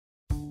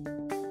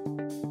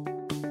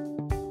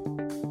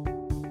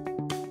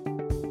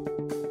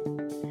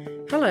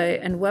Hello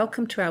and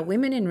welcome to our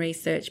Women in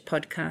Research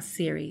podcast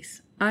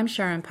series. I'm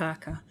Sharon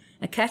Parker,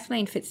 a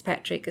Kathleen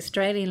Fitzpatrick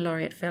Australian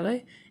Laureate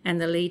Fellow and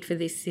the lead for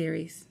this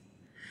series.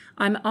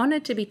 I'm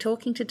honoured to be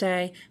talking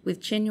today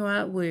with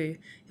Chenhua Wu,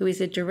 who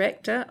is a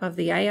director of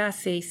the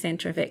ARC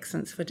Centre of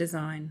Excellence for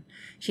Design.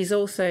 She's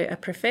also a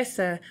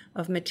professor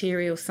of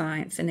material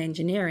science and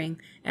engineering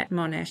at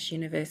Monash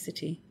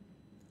University.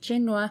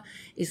 Chenhua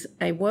is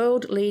a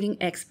world-leading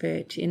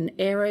expert in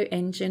aero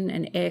engine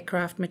and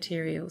aircraft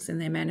materials and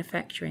their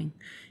manufacturing,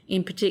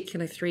 in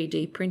particular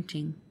 3D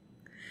printing.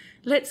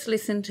 Let's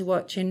listen to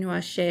what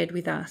Chenhua shared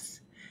with us.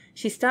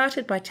 She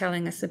started by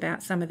telling us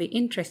about some of the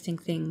interesting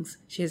things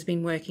she has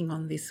been working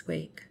on this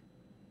week.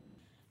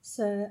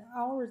 So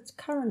our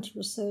current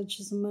research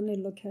is mainly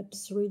look at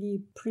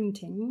 3D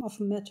printing of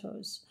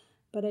metals,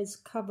 but it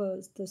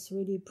covers the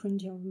 3D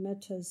printing of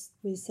metals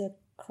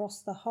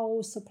across the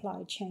whole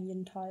supply chain,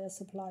 entire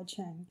supply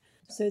chain.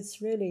 So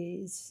it's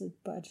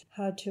about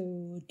how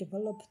to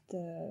develop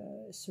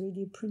the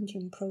 3D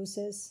printing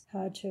process,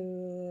 how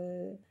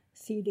to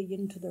feed it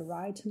into the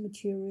right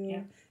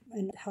material,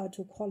 and how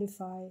to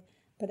qualify.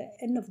 But at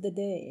the end of the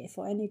day,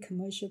 for any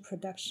commercial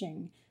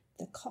production,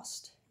 the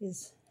cost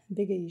is a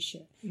big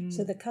issue.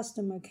 So the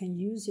customer can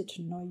use it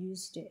or not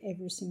use it.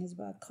 Everything is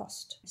about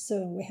cost.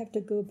 So we have to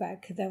go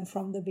back then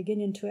from the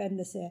beginning to end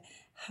and say,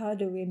 how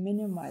do we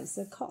minimize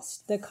the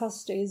cost? The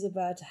cost is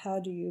about how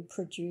do you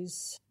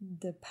produce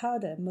the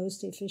powder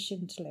most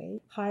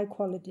efficiently, high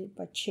quality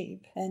but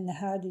cheap, and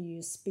how do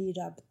you speed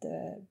up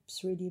the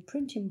 3D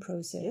printing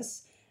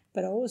process,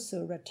 but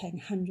also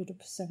retain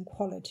 100%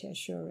 quality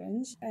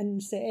assurance.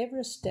 And so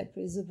every step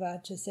is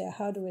about to say,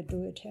 how do we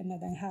do it, and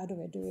then how do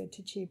we do it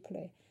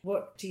cheaply?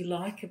 What do you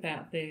like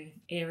about the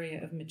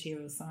area of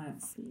material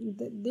science?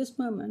 This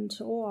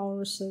moment, all our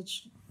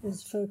research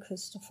is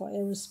focused for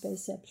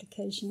aerospace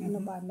application and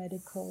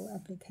biomedical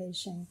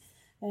application.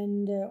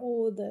 And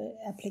all the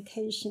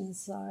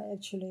applications are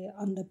actually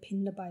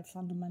underpinned by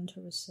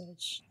fundamental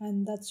research.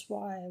 And that's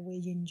why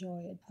we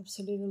enjoy it.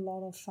 Absolutely a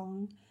lot of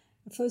fun.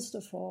 First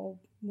of all,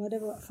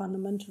 whatever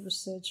fundamental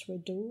research we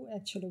do,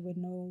 actually we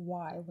know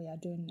why we are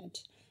doing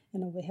it.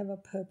 We have a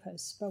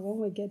purpose. But when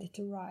we get it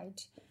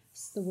right,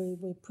 so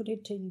we put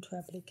it into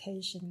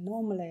application.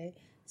 Normally,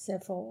 say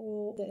for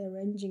all the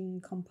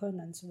arranging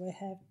components,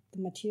 the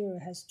material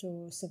has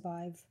to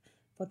survive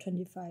for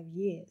 25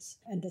 years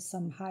under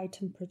some high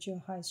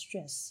temperature, high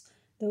stress.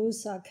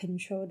 Those are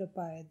controlled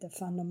by the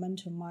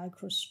fundamental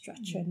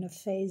microstructure and the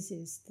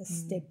phases, the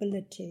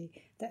stability,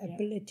 the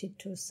ability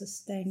to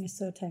sustain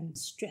certain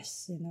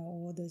stress,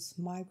 all this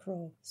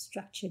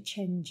microstructure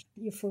change.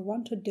 If we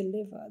want to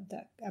deliver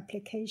the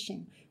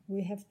application,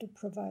 we have to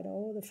provide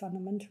all the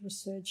fundamental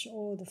research,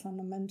 all the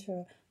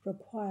fundamental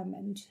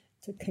requirement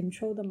to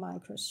control the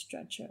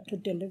microstructure, to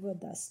deliver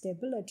that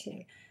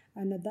stability.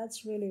 And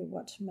that's really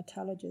what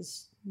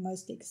metallurgists are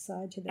most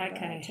excited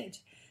about it.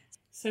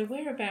 So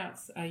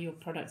whereabouts are your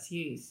products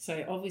used?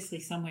 So obviously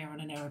somewhere on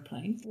an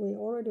aeroplane. We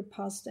already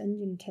passed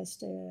engine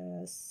test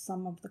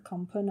some of the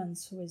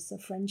components with a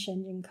French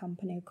engine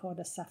company called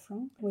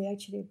Safran. We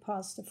actually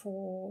passed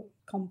 4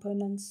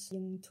 components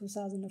in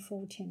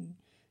 2014.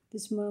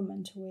 This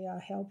moment we are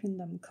helping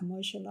them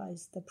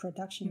commercialize the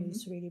production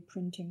with 3D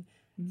printing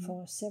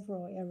for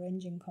several air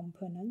engine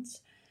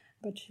components.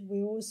 But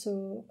we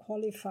also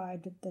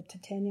qualified the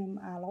titanium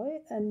alloy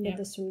and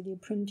the 3D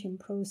printing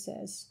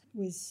process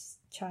with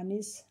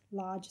Chinese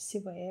large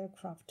civil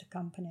aircraft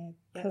company,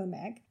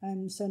 Comac.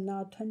 And so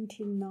now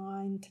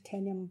 29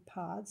 titanium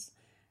parts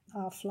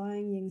are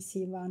flying in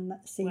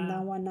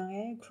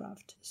C919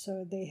 aircraft.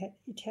 So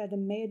it had a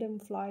maiden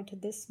flight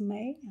this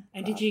May.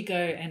 And did you go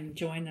and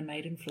join the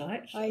maiden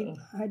flight?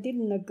 I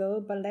didn't go,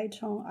 but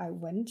later on I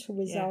went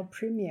with our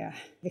Premier,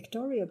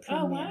 Victoria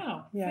Premier. Oh,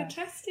 wow.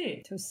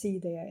 Fantastic. To see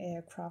their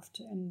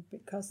aircraft, and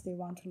because they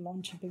want to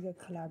launch a bigger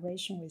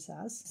collaboration with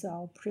us, so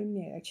our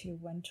Premier actually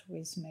went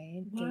with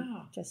me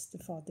just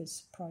for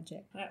this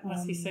project. That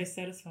must be so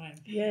satisfying.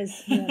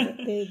 Yes,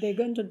 they're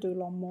going to do a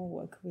lot more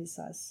work with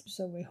us.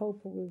 So we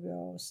hope we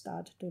will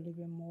start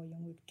delivering more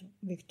in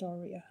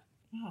Victoria.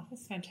 Oh,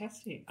 that's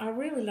fantastic. I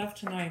really love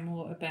to know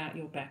more about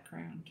your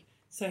background.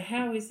 So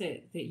how is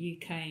it that you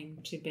came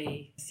to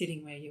be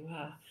sitting where you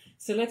are?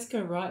 So let's go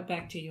right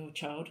back to your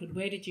childhood.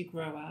 Where did you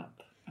grow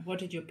up? What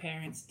did your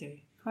parents do?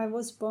 I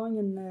was born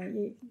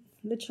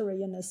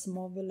literally in a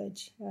small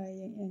village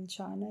in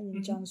China,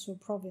 in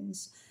Jiangsu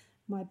province.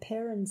 My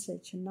parents,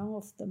 actually, none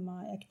of them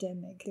are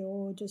academic. They're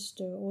all just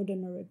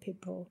ordinary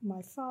people.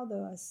 My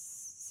father, I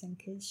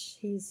think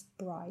he's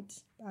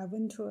bright. I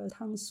went to a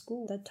town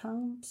school. The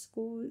town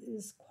school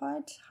is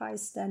quite high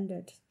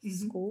standard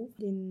school.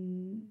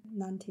 In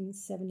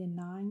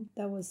 1979,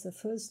 that was the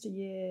first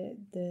year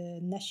the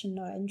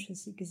national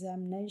entrance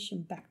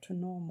examination back to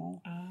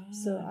normal.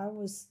 So I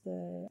was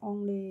the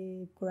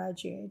only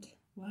graduate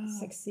Wow.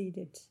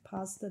 succeeded,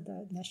 passed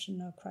the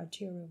national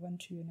criteria, went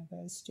to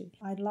university.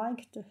 I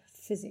liked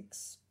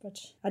physics,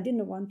 but I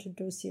didn't want to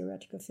do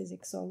theoretical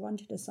physics, so I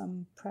wanted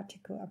some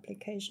practical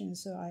application,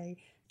 so I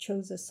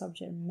chose the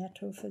subject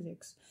metal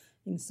physics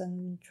in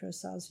Central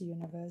South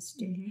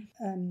University.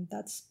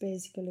 That's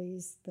basically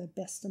is the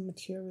best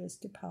materials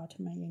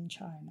department in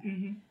China.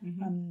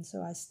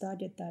 So I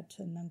studied that,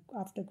 and then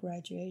after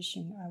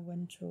graduation, I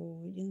went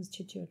to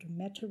Institute of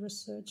Metal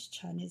Research,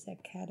 Chinese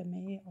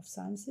Academy of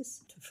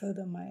Sciences, to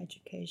further my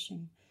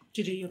education.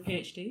 To do your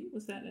PhD?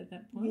 Was that at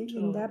that point?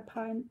 In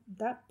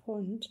that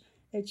point,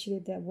 actually,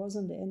 there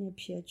wasn't any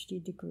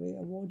PhD degree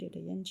awarded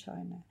in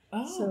China.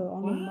 So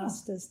only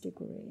master's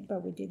degree.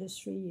 But we did a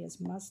 3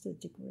 years master's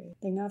degree.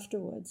 Then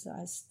afterwards,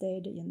 I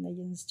stayed in the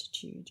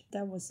institute.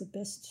 That was the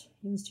best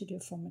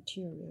institute for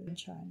material in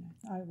China.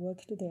 I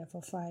worked there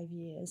for 5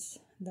 years.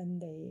 Then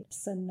they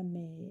sent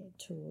me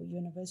to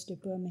University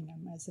of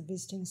Birmingham as a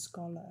visiting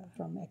scholar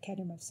from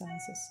Academy of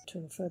Sciences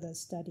to further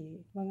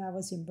study. When I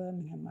was in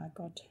Birmingham, I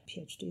got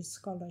PhD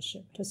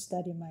scholarship to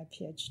study my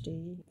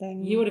PhD.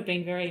 Then you would have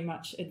been very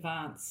much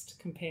advanced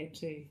compared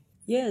to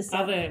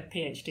other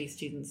PhD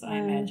students, I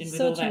imagine,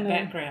 with all that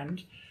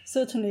background.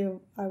 Certainly,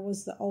 I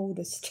was the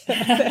oldest.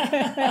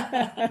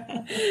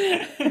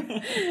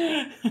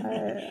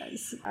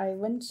 I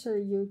went to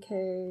UK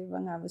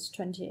when I was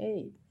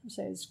 28,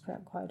 so it's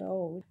quite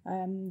old.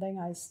 Then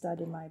I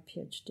studied my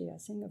PhD, I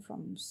think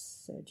from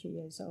 30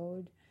 years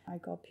old. I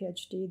got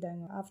PhD,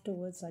 then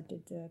afterwards I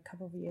did a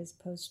couple of years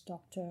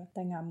postdoctor.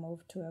 Then I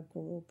moved to a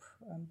group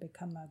and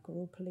become a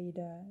group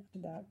leader.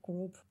 That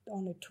group,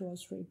 only 2 or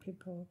 3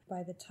 people.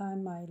 By the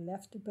time I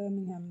left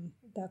Birmingham,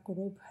 that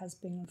group has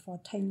been for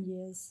 10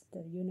 years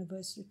the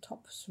university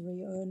top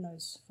 3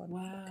 earners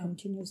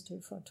continuously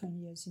for 20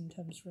 years in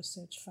terms of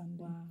research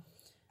funding.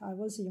 I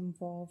was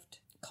involved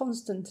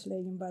constantly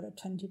in about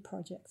 20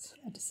 projects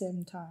at the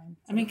same time.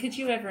 I mean, could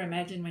you ever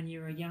imagine when you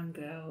were a young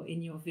girl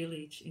in your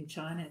village in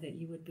China that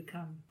you would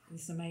become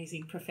this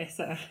amazing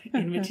professor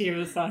in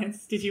material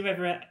science? Did you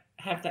ever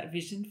have that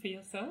vision for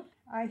yourself?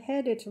 I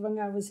had it when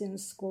I was in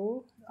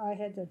school. I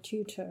had a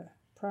tutor,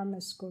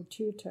 primary school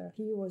tutor.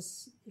 He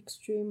was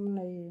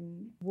extremely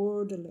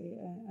worldly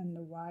and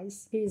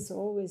wise. He's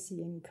always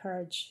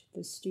encouraged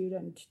the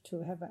student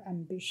to have an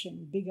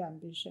ambition, big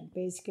ambition.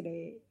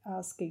 Basically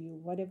asking you,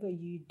 whatever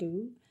you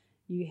do,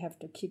 you have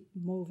to keep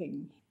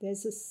moving.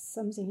 There's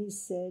something he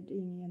said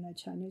in a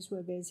Chinese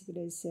word,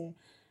 basically say,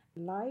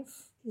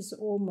 life is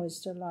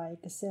almost like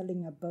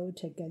sailing a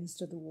boat against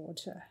the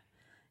water.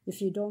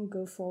 If you don't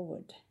go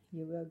forward,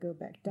 you will go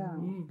back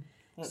down.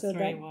 That's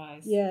very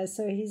wise. Yeah,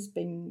 so he's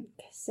been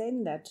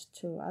saying that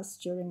to us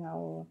during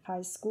our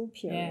high school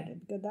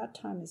period. Because that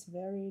time is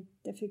very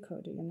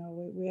difficult. You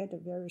know, we had a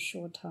very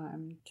short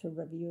time to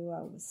review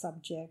our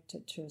subject,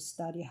 to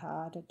study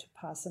hard, to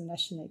pass a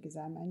national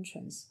exam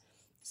entrance.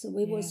 So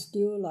we were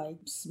still like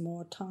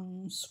small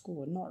town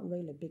school, not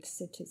really big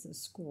cities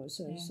school.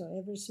 So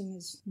everything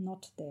is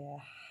not the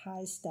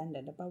high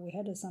standard. But we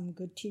had some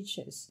good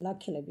teachers.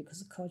 Luckily,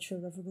 because of the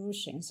Cultural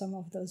Revolution, some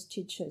of those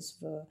teachers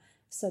were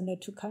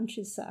sent to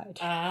countryside.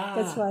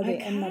 That's why they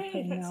end up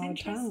in our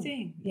town.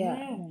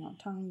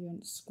 Town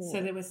unit school.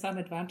 So there were some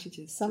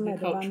advantages to the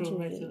Cultural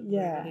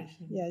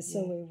Revolution.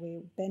 So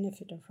we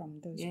benefited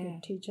from those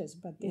good teachers.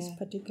 But this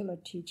particular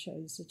teacher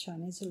is a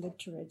Chinese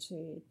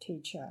literature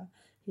teacher.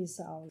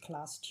 He's our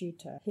class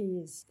tutor. He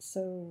is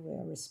so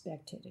well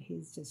respected.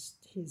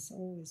 He's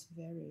always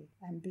very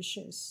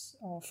ambitious.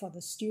 Or for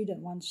the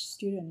student, wants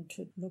student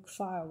to look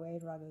far away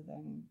rather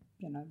than,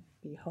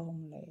 be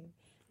homely.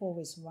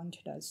 Always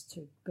wanted us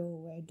to go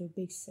away, do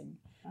big things.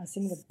 I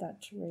think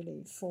that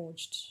really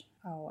forged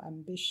our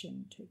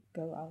ambition to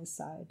go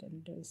outside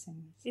and do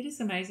things. It is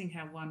amazing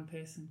how one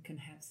person can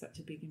have such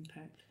a big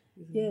impact.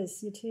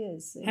 Yes, it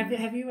is.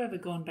 Have you ever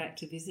gone back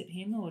to visit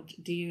him, or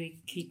do you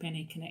keep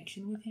any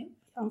connection with him?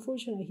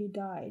 Unfortunately, he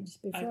died.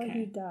 Before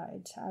he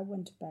died, I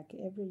went back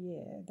every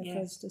year. The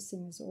first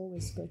thing is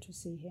always go to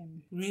see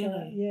him. Really?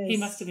 So, yes, he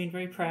must have been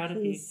very proud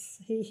of you.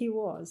 He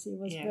was. He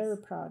was very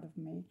proud of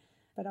me.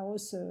 But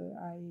also,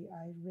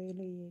 I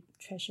really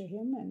treasure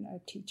him and a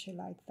teacher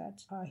like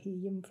that, how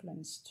he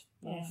influenced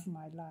of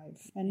my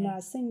life. And I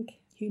think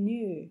he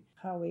knew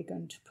how we're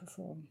going to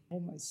perform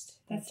almost.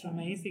 That's an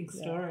amazing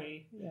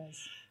story.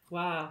 Yes.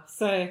 Wow.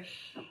 So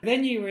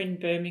then you were in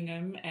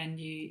Birmingham and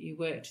you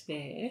worked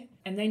there,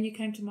 and then you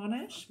came to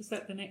Monash. Was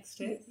that the next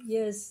step?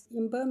 Yes.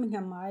 In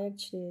Birmingham, I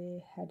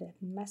actually had a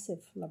massive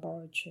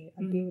laboratory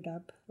I built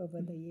up over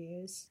the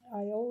years. I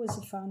always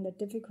found it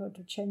difficult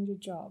to change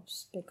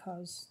jobs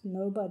because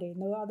no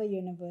other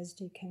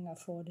university can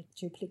afford to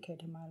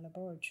duplicate my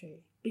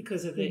laboratory.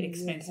 Because of the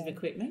expensive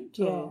equipment?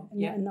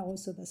 And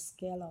also the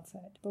scale of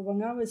it. But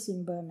when I was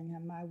in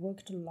Birmingham, I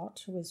worked a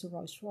lot with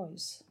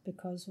Rolls-Royce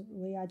because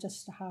we are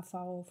just a half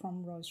hour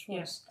from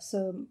Rolls-Royce.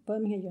 So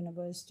Birmingham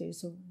University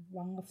is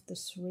one of the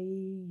 3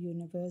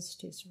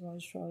 universities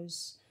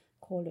Rolls-Royce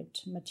call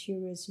it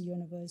Materials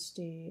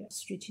University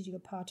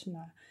Strategic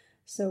Partner.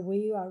 So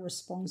we are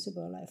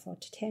responsible for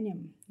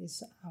titanium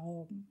is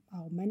our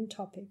main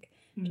topic.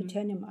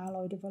 Titanium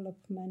alloy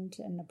development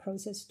and the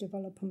process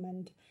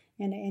development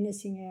and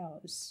anything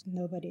else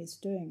nobody is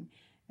doing.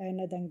 And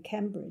then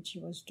Cambridge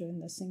was doing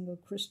the single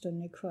crystal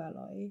nickel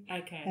alloy.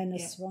 Okay. And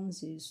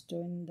Swansea is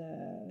doing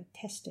the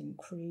testing,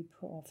 creep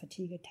or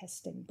fatigue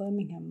testing.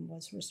 Birmingham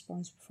was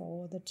responsible for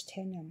all the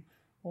titanium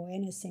or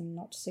anything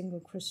not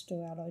single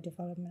crystal alloy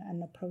development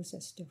and the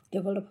process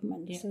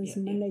development. So it's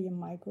mainly in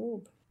my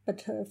group.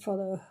 But for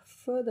the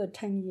further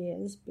 10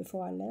 years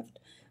before I left,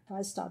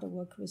 I started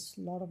work with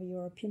a lot of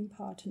European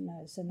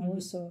partners and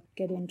also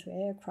get into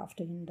aircraft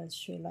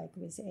industry like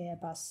with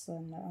Airbus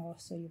and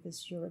also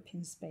with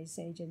European Space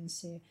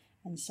Agency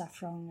and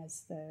Safran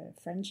as the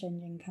French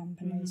engine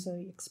company. So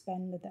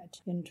expanded that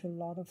into a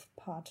lot of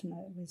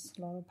partners.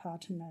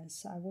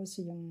 I was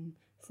in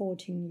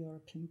 14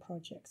 European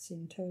projects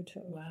in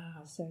total.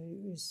 Wow. So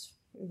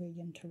we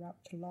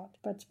interrupt a lot.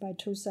 But by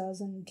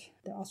 2000,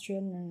 the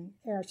Australian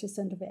Aerospace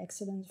Centre of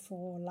Excellence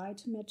for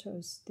Light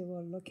Metals, they were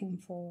looking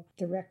for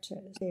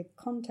directors. They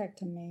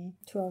contacted me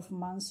 12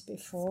 months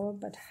before,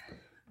 but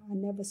I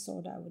never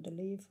thought I would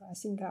leave. I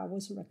think I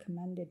was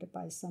recommended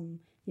by some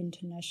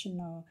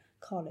international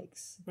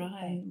colleagues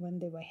when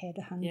they were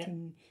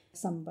headhunting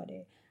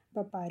somebody.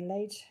 But by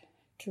late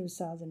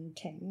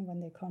 2010,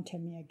 when they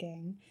contacted me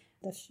again,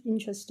 the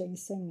interesting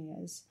thing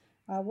is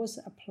I was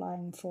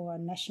applying for a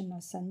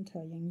national centre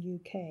in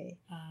UK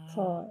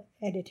for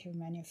additive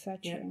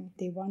manufacturing.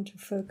 They want to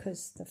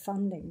focus the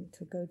funding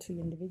to go to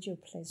individual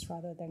place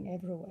rather than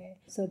everywhere.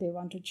 So they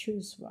want to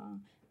choose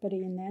one. But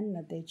in the end,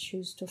 they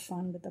choose to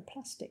fund the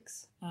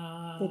plastics.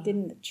 They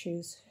didn't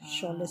choose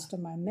shortlist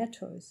my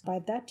metals. By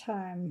that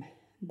time,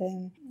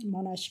 then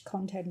Monash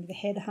contacted me, the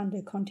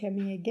headhunter contacted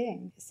me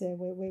again. Said,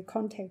 we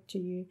contact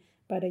you.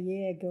 But a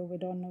year ago, we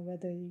don't know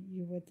whether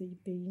you would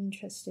be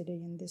interested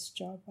in this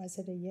job. I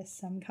said, yes,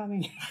 I'm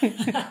coming.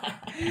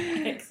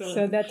 Excellent.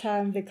 So that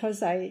time,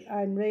 because I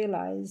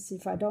realized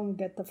if I don't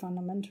get the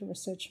fundamental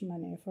research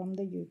money from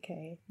the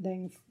UK,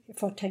 then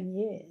for 10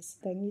 years,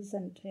 there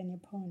isn't any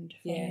point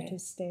for me to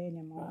stay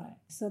anymore. Right.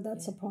 So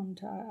that's the point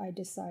I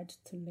decided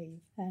to leave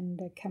and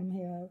come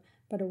here.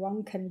 But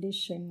one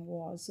condition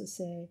was to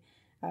say,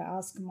 I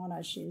asked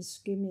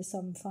Monash, give me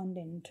some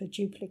funding to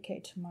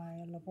duplicate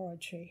my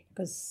laboratory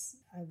because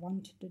I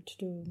wanted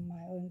to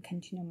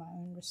continue my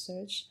own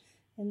research.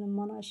 And then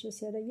Monash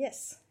said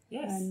yes.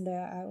 And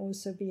I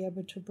also be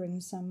able to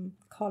bring some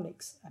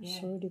colleagues,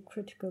 absolutely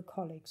critical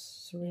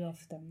colleagues, 3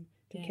 of them,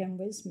 to come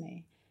with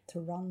me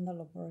to run the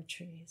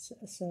laboratory.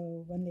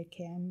 So when they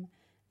came,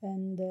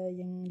 and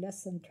in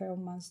less than 12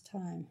 months'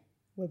 time,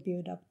 we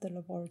built up the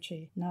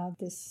laboratory. Now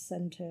this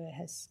center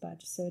has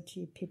about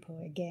 30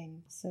 people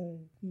again. So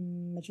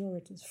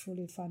majority is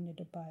fully funded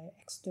by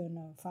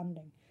external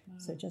funding.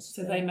 Wow.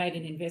 So they made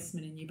an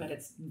investment in you, but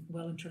it's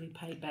well and truly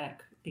paid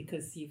back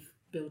because you've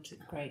built a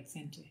great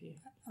center here.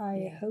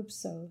 I hope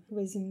so.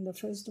 Within the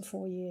first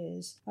 4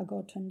 years, I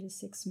got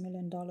 $26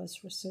 million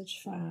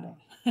research funding.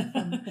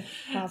 Wow.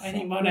 I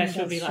think Monash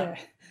will be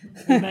like,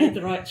 we made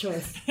the right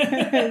choice.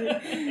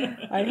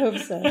 I hope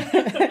so.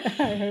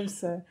 I hope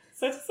so.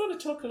 So to sort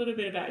of talk a little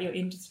bit about your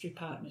industry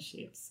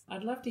partnerships,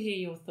 I'd love to hear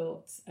your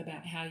thoughts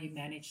about how you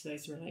manage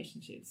those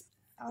relationships.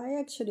 I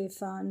actually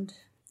found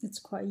it's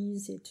quite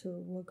easy to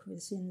work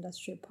with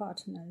industry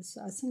partners.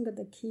 I think that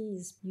the key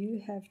is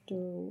you have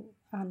to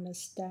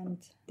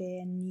understand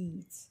their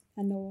needs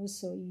and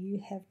also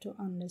you have to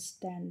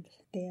understand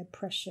their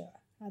pressure.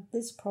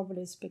 This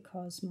probably is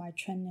because my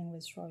training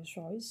with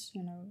Rolls-Royce,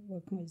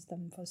 working with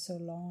them for so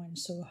long and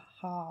so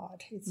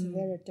hard, it's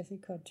very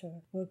difficult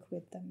to work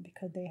with them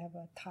because they have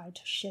a tight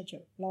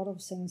schedule. A lot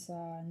of things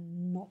are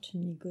not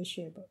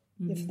negotiable.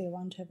 If they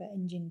want to have an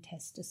engine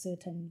test a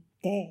certain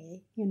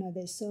day,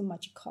 there's so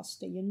much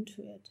cost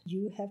into it.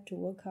 You have to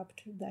work up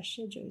to that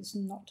schedule. It's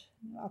not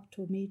up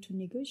to me to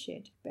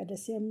negotiate. But at the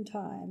same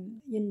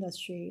time,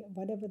 industry,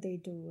 whatever they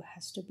do,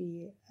 has to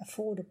be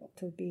affordable,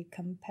 to be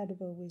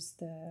compatible with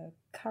the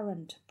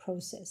current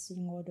process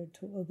in order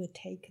to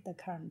overtake the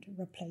current,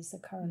 replace the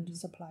current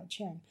supply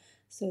chain.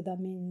 So that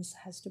means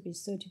has to be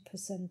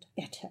 30%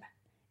 better.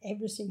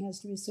 Everything has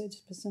to be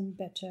 30%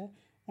 better.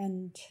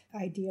 And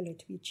ideally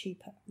to be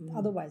cheaper.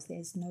 Otherwise,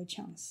 there's no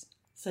chance.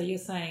 So you're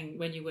saying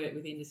when you work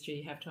with industry,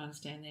 you have to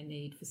understand their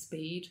need for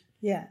speed,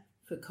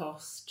 for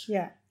cost,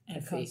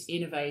 and for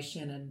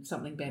innovation and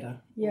something better.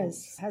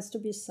 Yes, it has to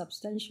be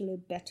substantially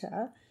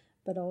better,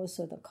 but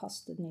also the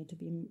cost need to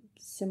be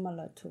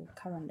similar to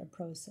current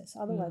process.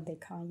 Otherwise, they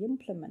can't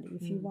implement it.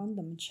 If you want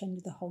them to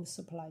change the whole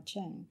supply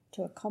chain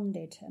to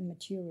accommodate a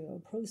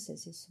material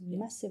process, it's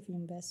massive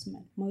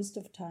investment. Most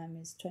of the time,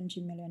 it's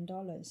 $20 million.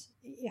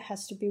 It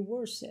has to be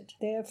worth it.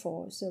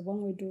 Therefore, so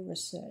when we do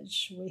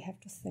research, we have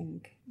to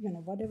think,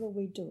 whatever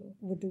we do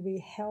we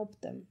help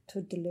them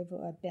to deliver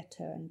a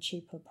better and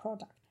cheaper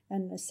product?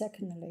 And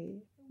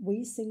secondly,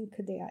 we think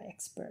they are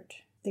expert.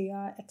 They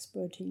are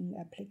expert in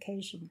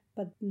application,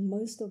 but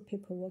most of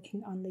people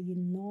working under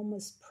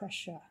enormous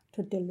pressure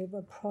to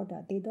deliver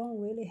product, they don't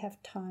really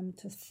have time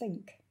to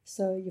think.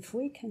 So if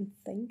we can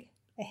think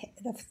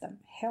ahead of them,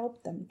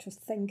 help them to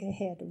think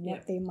ahead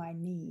what they might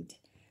need,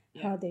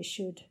 how they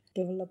should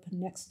develop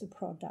next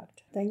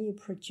product. Then you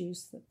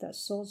produce the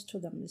source to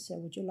them and say,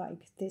 would you like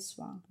this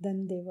one?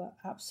 Then they will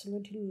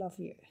absolutely love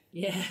you.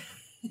 Yeah.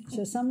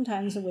 So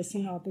sometimes we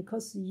think,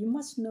 because you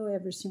must know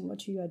everything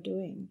what you are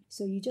doing.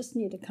 So you just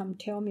need to come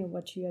tell me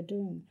what you are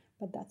doing.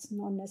 But that's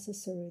not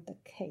necessarily the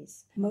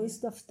case.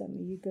 Most of them,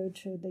 you go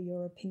to the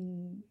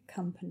European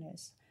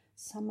companies,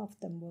 some of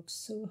them work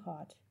so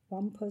hard.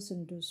 One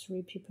person does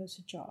 3 people's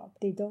job.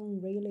 They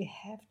don't really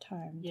have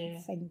time to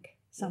think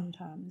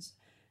sometimes.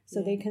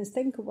 So they can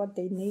think what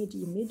they need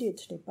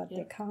immediately, but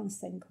they can't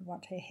think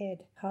what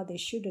ahead, how they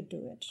should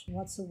do it,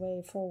 what's the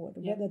way forward,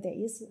 whether there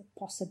is a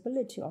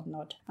possibility or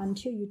not.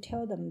 Until you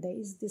tell them there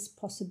is this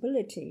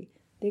possibility,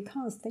 they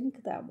can't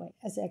think that way.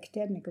 As an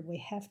academic, we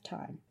have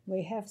time.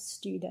 We have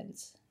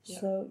students.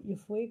 So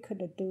if we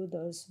could do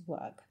those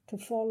work to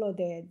follow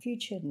their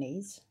future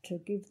needs, to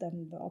give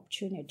them the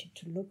opportunity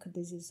to look,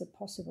 this is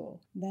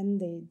possible, then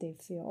they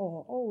feel,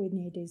 all we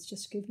need is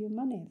just give you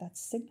money.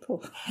 That's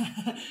simple.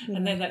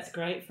 And then that's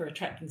great for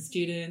attracting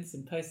students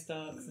and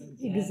postdocs. And,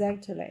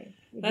 Exactly.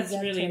 That's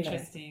really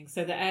interesting.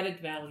 So the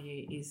added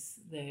value is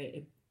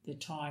the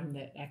time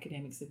that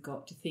academics have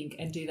got to think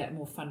and do that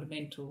more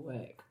fundamental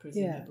work,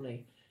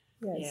 presumably.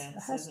 Yes,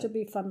 it has to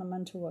be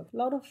fundamental work. A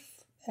lot of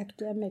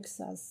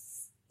academics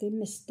they're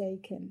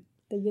mistaken.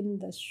 The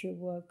industry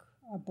work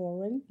are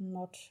boring,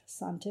 not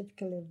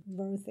scientifically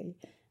worthy.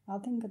 I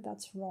think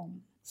that's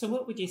wrong. So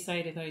what would you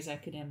say to those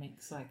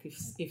academics? Like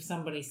if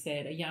somebody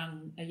said, a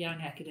young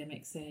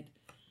academic said,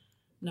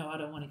 no, I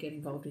don't want to get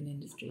involved in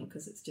industry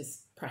because it's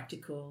just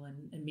practical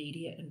and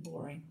immediate and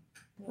boring.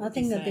 I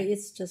think that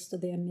it's just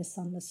their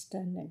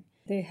misunderstanding.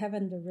 They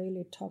haven't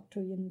really talked to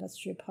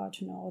industry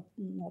partner or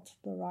not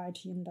the right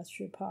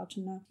industry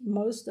partner.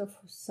 Most of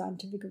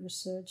scientific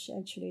research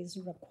actually is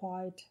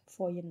required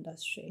for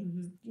industry.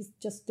 It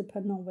just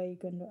depends on where you're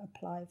going to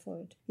apply for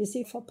it. You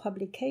see, for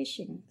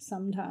publication,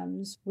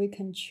 sometimes we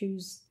can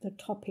choose the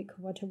topic,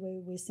 whatever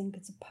we think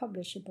is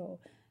publishable.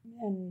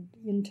 And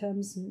in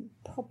terms of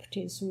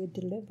properties we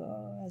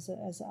deliver as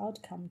an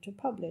outcome to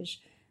publish,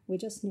 we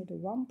just need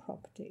one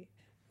property.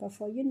 But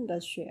for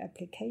industry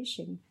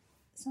application,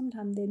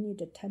 sometimes they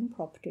need 10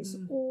 properties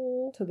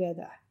all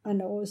together,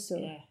 and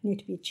also need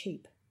to be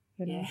cheap.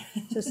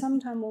 So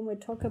sometimes when we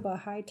talk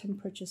about high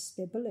temperature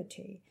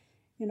stability,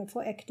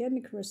 for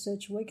academic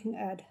research, we can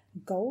add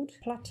gold,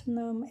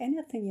 platinum,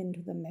 anything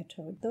into the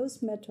metal.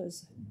 Those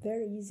metals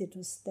very easy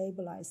to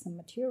stabilize the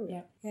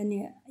material.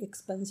 Any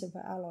expensive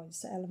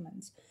alloys,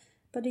 elements.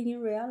 But in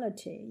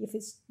reality, if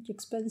it's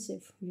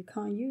expensive, you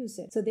can't use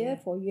it. So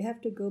therefore, you have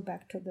to go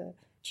back to the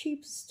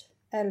cheapest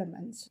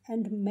elements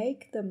and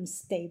make them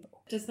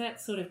stable. Does that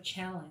sort of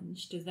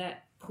challenge, does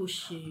that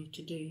push you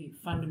to do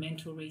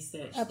fundamental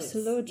research?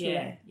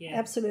 Absolutely.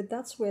 Absolutely.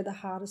 That's where the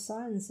hard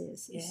science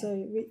is.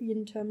 So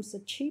in terms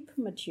of cheap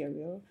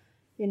material,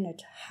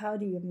 how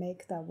do you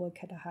make that work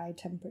at a high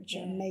temperature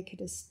and make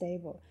it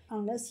stable?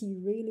 Unless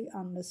you really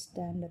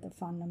understand the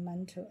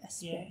fundamental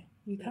aspect,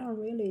 you can't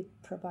really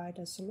provide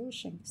a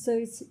solution. So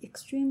it's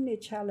extremely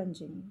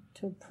challenging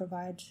to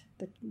provide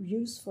the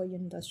useful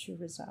industry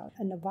result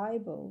and a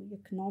viable,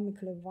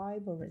 economically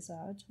viable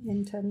result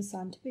in terms of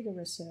scientific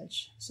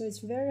research. So it's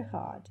very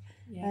hard.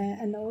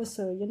 And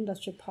also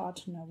industry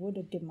partner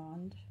would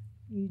demand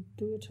you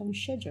do it on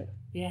schedule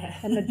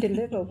and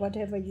deliver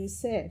whatever you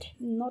said.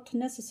 Not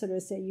necessarily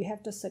say you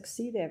have to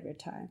succeed every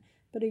time,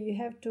 but you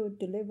have to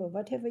deliver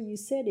whatever you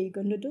said you're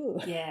going to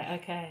do.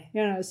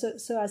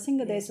 So I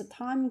think there's a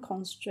time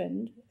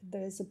constraint,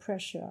 there's a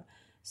pressure.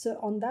 So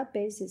on that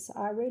basis,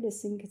 I really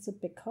think it's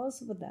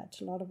because of that,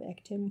 a lot of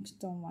academics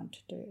don't want to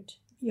do it.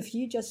 If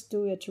you just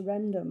do it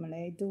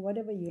randomly, do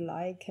whatever you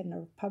like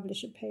and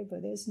publish a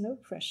paper, there's no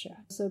pressure.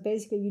 So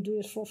basically you do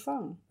it for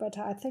fun. But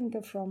I think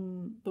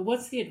But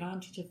what's the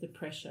advantage of the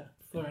pressure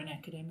for an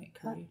academic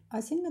career?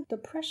 I think that the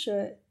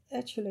pressure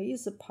actually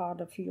is a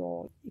part of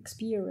your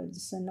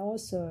experience, and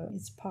also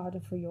it's part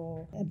of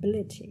your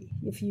ability.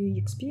 If you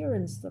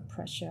experience the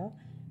pressure,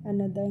 and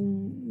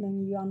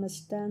then you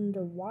understand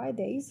why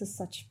there is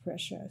such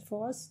pressure.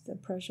 For us, the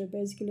pressure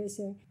basically is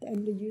the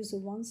end user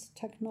wants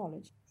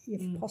technology.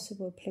 If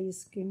possible,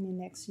 please give me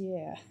next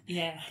year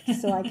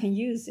so I can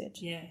use it.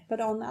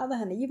 But on the other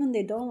hand, even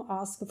they don't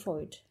ask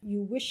for it,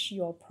 you wish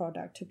your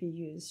product to be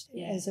used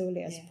as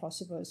early as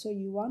possible. So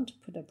you want to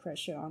put a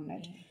pressure on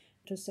it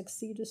to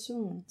succeed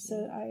soon.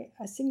 So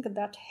I think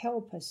that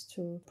helps us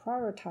to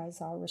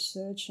prioritize our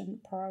research and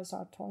prioritize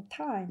our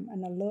time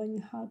and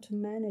learn how to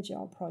manage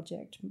our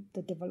project,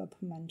 the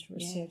development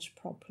research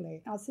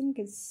properly. I think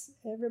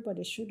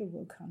everybody should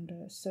work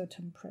under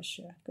certain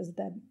pressure because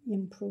that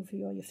improves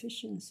your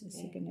efficiency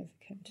significantly.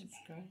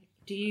 That's great.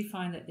 Do you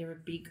find that there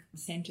are big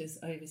centres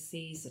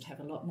overseas that have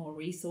a lot more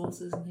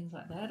resources and things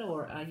like that,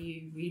 or are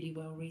you really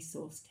well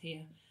resourced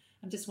here?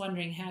 I'm just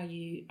wondering how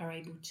you are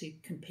able to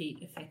compete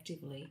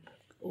effectively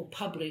or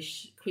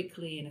publish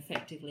quickly and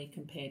effectively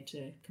compared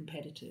to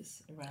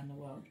competitors around the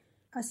world.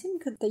 I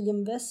think the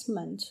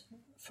investment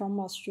from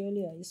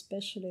Australia,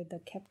 especially the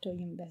capital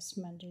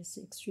investment is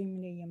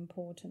extremely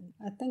important.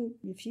 I think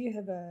if you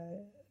have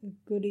a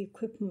good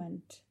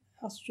equipment,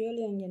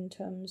 Australian in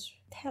terms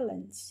of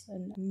talents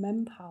and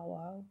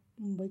manpower,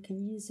 we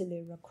can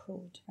easily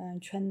recruit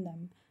and train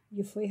them.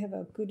 If we have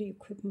a good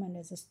equipment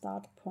as a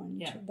start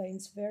point, then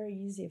it's very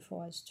easy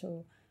for us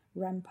to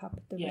ramp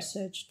up the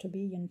research to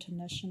be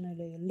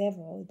internationally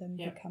level, then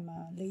become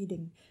a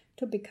leading.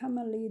 To become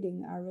a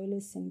leading, I really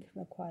think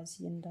requires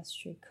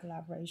industry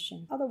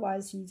collaboration.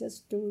 Otherwise, you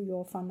just do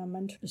your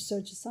fundamental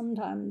research.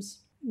 Sometimes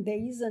there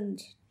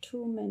isn't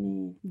too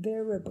many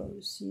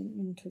variables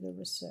into the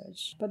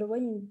research. But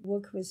when you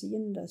work with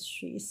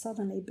industry, it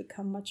suddenly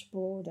becomes much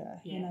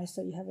broader.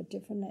 So you have a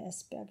different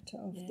aspect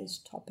of this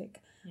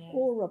topic.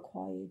 All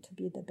require you to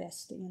be the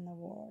best in the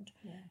world.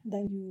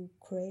 Then you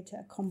create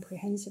a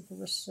comprehensive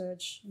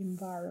research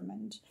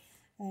environment.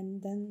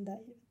 And then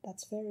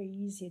that's very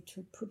easy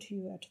to put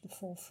you at the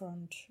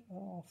forefront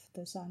of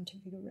the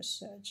scientific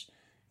research.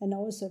 And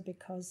also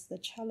because the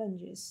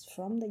challenges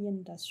from the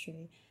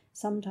industry,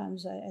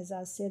 sometimes, as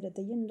I said,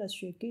 the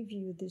industry gives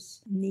you these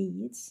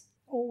needs,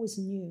 always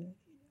new,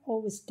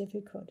 always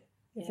difficult.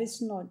 If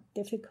it's not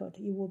difficult,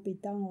 it will be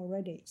done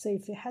already. So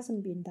if it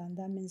hasn't been done,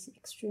 that means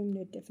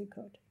extremely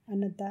difficult.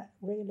 And that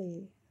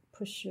really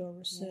pushes your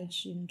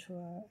research into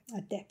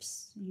a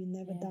depth you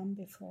never done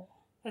before.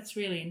 That's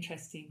really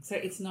interesting. So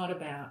it's not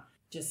about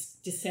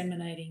just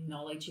disseminating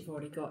knowledge you've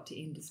already got to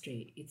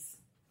industry. It's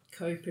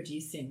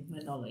co-producing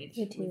the knowledge.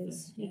 It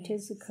is. It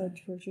is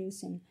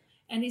co-producing.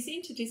 And is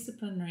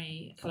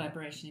interdisciplinary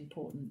collaboration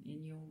important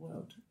in your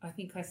world? I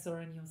think I saw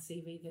in your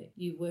CV that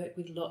you work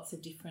with lots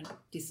of different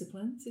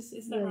disciplines.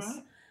 Is that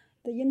right?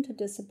 The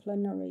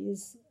interdisciplinary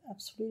is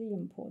absolutely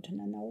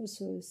important, and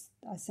also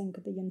I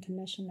think the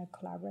international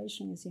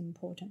collaboration is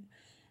important.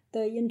 The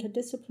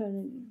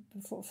interdisciplinary,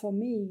 for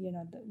me,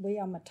 we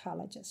are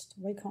metallurgists.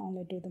 We can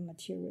only do the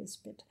materials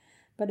bit.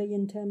 But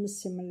in terms of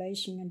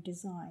simulation and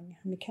design,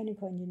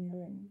 mechanical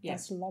engineering,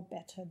 that's a lot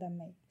better than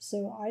me.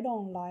 So I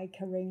don't like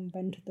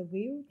reinvent the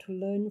wheel to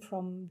learn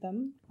from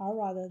them. I'd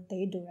rather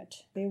they do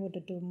it. They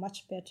would do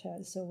much better,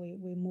 so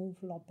we move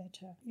a lot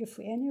better. If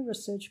any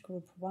research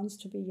group wants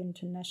to be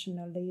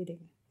international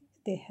leading,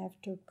 they have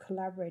to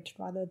collaborate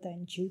rather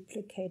than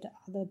duplicate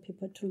other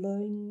people to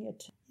learn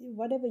it.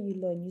 Whatever you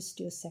learn, you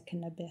still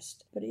second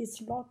best. But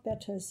it's a lot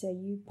better, say,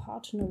 you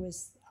partner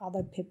with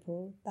other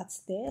people, that's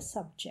their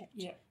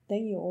subject.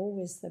 Then you're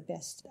always the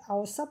best.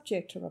 Our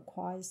subject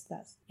requires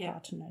that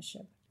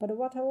partnership. But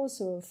what I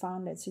also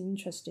found that's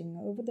interesting,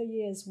 over the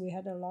years we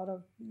had a lot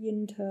of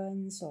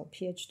interns or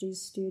PhD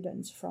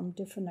students from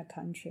different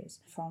countries,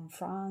 from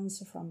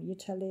France, from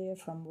Italy,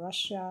 from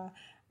Russia,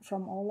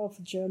 from all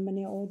of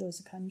Germany, all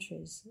those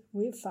countries.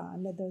 We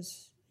found that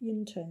those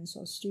interns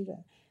or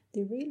students,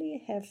 they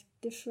really have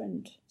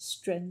different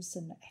strengths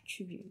and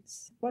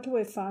attributes. What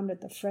we found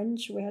at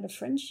we had a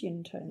French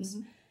interns,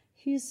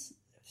 his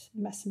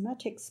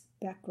mathematics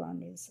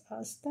background is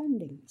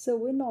outstanding. So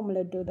we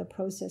normally do the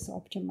process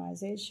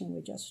optimization.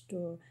 We just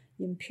do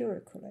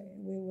empirically.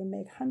 We will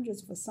make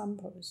hundreds of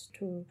samples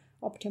to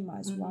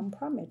optimize one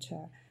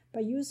parameter.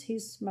 But use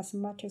his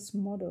mathematics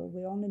model,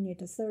 we only need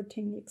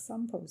 13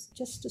 examples,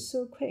 just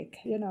so quick,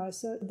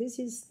 So this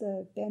is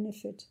the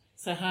benefit.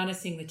 So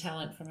harnessing the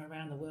talent from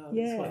around the world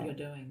is what you're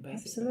doing, basically.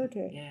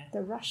 Absolutely. Yeah.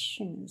 The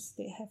Russians,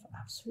 they have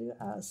absolutely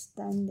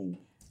outstanding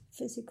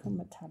physical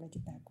metallurgy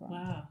background.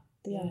 Wow.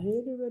 They are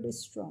really, really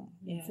strong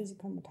in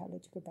physical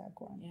metallurgical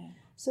background. Yeah.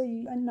 So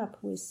you end up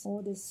with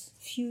all this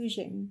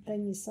fusion,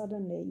 then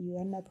you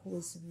end up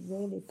with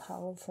really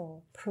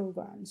powerful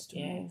programs to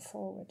move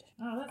forward.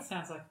 Oh, that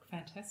sounds like a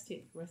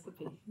fantastic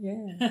recipe.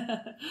 Yeah.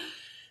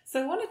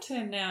 So I want to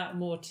turn now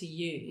more to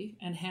you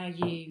and how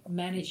you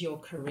manage your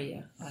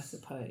career, I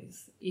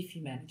suppose, if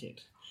you manage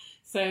it.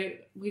 So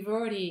we've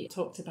already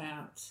talked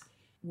about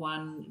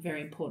one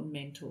very important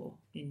mentor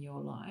in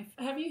your life.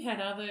 Have you had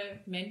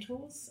other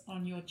mentors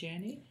on your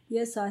journey?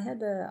 Yes, I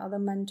had other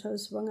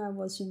mentors. When I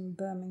was in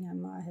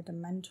Birmingham, I had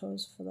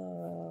mentors for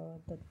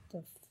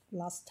the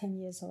last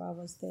 10 years I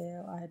was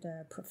there. I had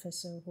a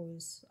professor who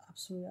is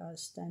absolutely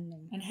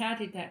outstanding. And how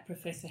did that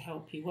professor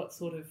help you? What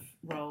sort of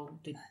role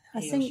did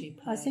he or she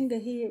play? I think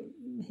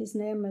his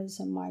name is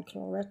Mike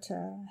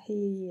Loretta.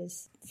 He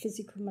is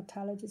physical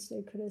metallurgist,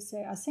 I could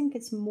say. I think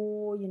it's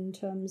more in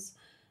terms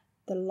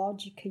the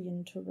logic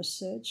into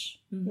research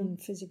in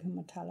physical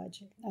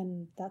metallurgy.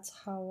 And that's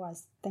how I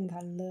think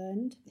I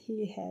learned.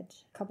 He had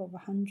a couple of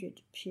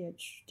 100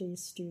 PhD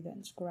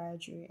students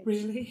graduate.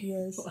 Really?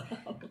 Yes.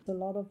 Wow. A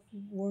lot of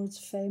world's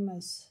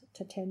famous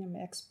titanium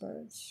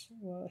experts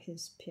were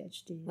his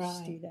PhD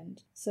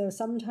student. So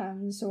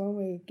sometimes when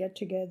we get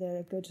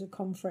together, go to a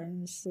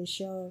conference, we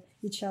show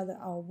each other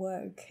our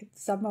work.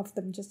 Some of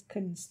them just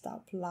couldn't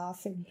stop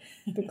laughing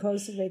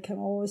because we can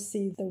all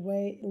see the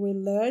way we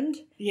learned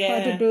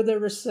how to do the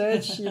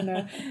research,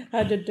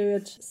 how to do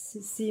it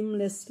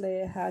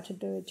seamlessly, how to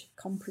do it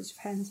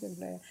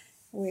comprehensively.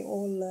 We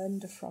all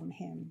learned from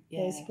him.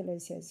 Basically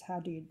says, how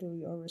do you do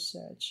your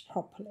research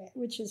properly?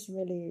 Which is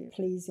really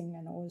pleasing,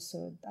 and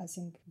also I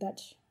think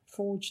that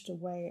forged the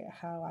way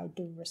how I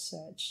do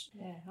research.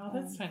 Yeah, oh,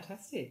 that's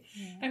fantastic.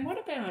 Yeah. And what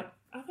about,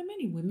 are there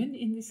many women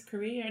in this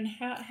career, and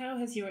how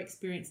has your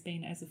experience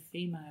been as a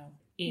female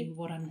in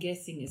what I'm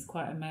guessing is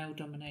quite a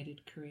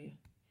male-dominated career?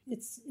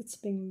 It's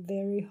been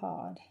very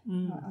hard.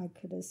 I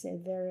could say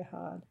very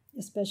hard,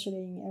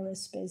 especially in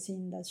aerospace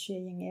industry,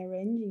 in air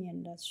engine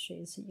industry.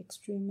 It's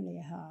extremely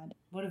hard.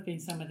 What have been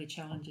some of the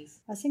challenges?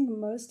 I think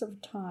most of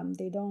the time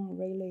they don't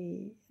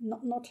really,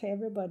 not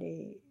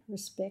everybody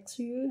respects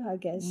you, I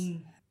guess.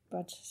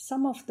 But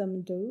some of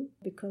them do,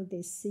 because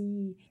they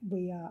see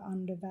we are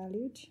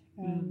undervalued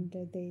and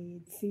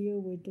they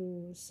feel we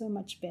do so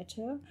much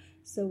better,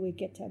 so we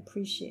get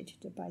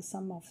appreciated by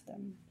some of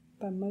them.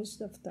 But most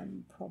of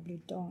them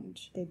probably don't.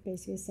 They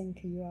basically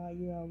think you are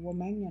a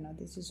woman,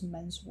 this is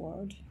men's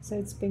world. So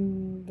it's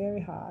been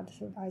very hard.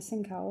 So I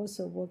think I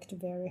also worked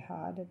very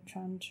hard at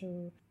trying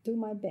to do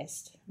my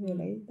best,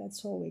 really.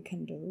 That's all we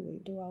can do. We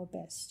do our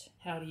best.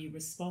 How do you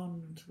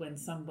respond when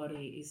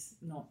somebody is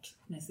not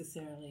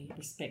necessarily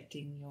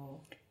respecting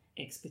your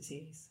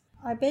expertise?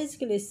 I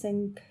basically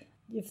think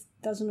if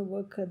it doesn't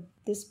work at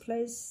this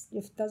place,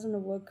 if it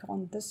doesn't work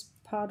on this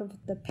part of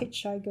the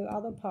pitch, I go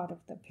other part of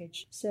the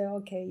pitch. So,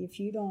 okay, if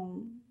you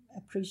don't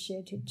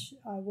appreciate it,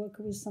 I work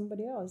with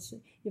somebody else.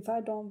 If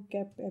I don't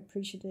get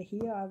appreciated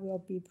here, I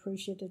will be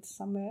appreciated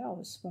somewhere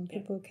else when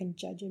people can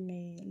judge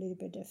me a little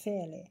bit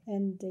fairly.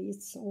 And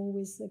it's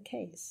always the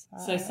case.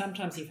 So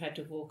sometimes you've had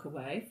to walk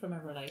away from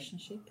a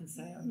relationship and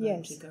say, I'm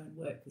going to go and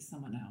work with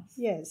someone else.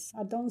 Yes,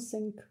 I don't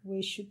think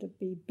we should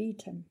be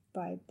beaten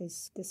by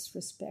this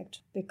disrespect,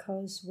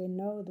 because we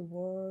know the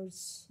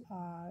worlds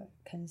are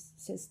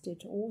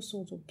consisted all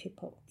sorts of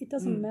people. It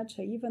doesn't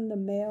matter, even the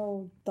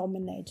male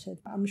dominated,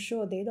 I'm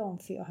sure they don't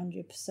feel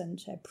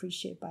 100%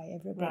 appreciated by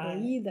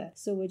everybody either.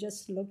 So we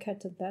just look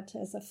at that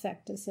as a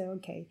fact and say,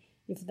 okay,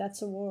 if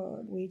that's a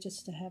world, we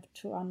just have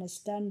to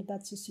understand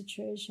that's a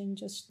situation.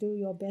 Just do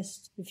your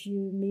best. If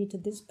you meet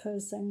this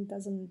person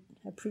doesn't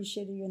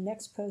appreciate you,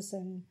 next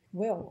person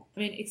will.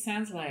 I mean, it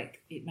sounds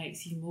like it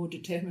makes you more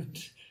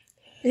determined.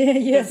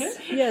 Yes.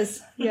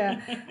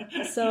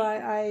 So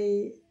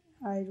I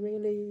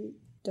really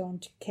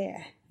don't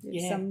care.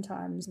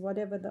 Sometimes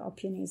whatever the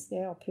opinion is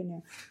their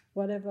opinion.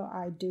 Whatever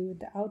I do,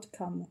 the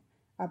outcome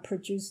I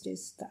produce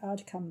this, the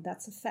outcome,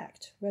 that's a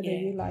fact. Whether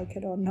you like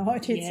it or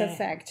not, it's a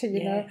fact,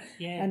 you know.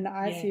 And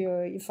I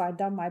feel if I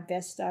done my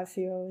best, I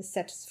feel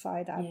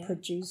satisfied I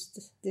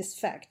produced this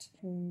fact.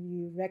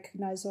 You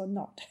recognize or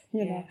not,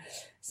 you know.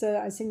 So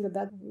I think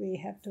that we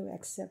have to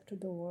accept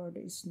the world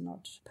is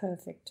not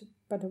perfect.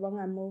 But when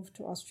I moved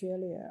to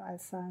Australia, I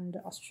found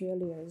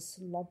Australia is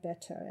a lot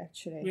better,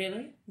 actually.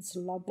 Really? It's a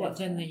lot better. What,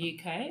 than the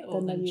UK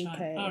or than the UK?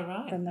 China? Oh,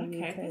 right. Than the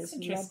UK. UK That's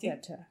is a lot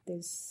better.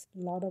 There's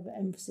a lot of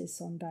emphasis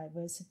on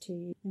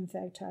diversity. In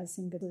fact, I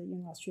think that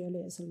in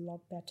Australia is a lot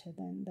better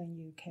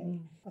than UK.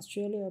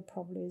 Australia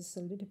probably is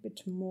a little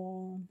bit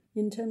more,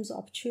 in terms of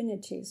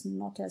opportunities,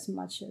 not as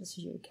much as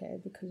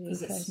UK,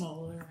 because it's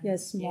smaller.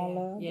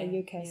 Smaller.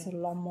 The UK is a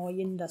lot more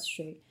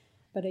industry.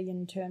 But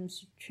in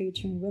terms of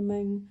treating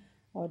women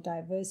or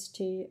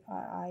diversity,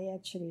 I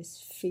actually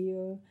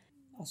feel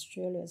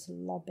Australia is a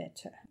lot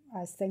better.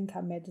 I think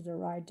I made the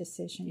right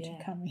decision to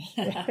come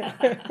here.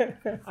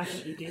 I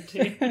think you did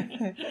too.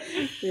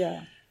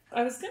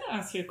 I was going to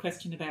ask you a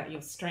question about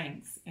your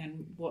strengths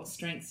and what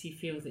strengths you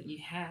feel that you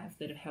have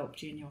that have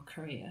helped you in your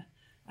career.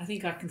 I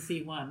think I can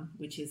see one,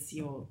 which is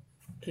your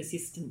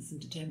persistence and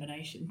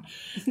determination.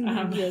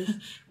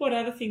 What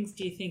other things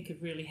do you think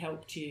have really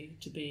helped you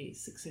to be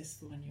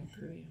successful in your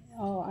career?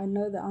 Oh, I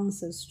know the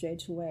answer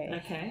straight away.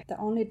 Okay. The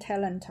only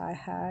talent I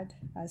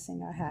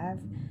think I have,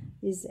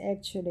 is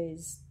actually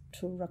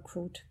to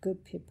recruit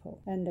good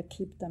people and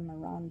keep them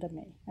around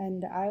me.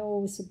 And I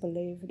always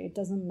believe it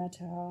doesn't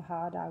matter how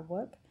hard I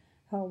work,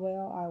 how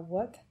well I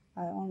work,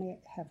 I only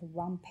have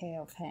one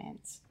pair of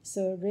hands.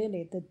 So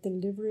really the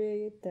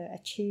delivery, the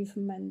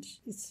achievement,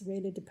 it's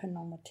really depend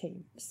on the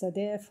team. So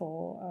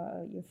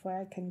therefore, if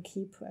I can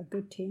keep a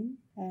good team,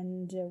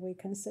 and we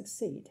can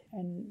succeed.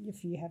 And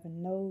if you have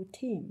no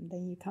team,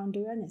 then you can't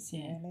do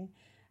anything really.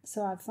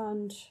 So I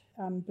found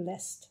I'm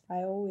blessed.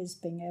 I always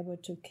been able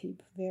to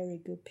keep very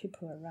good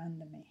people around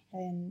me.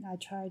 And I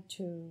try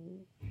to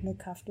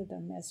look after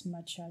them as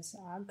much as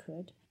I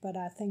could. But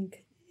I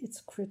think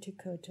it's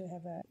critical to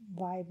have a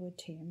viable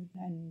team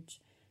and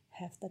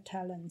have the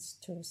talents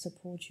to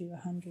support you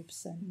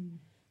 100%.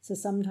 So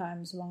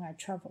sometimes when I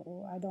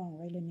travel, I don't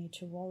really need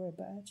to worry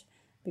about it,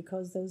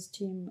 because those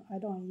team, I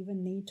don't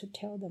even need to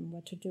tell them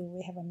what to do.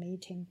 We have a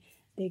meeting,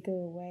 they go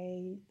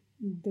away,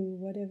 do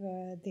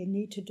whatever they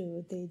need to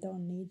do. They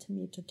don't need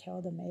me to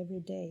tell them every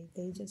day.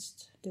 They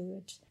just do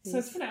it. So I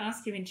was going to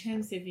ask you, in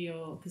terms of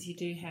your, because you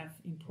do have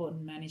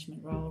important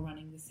management role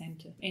running the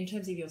centre, in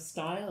terms of your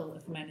style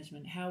of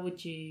management, how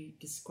would you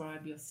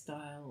describe your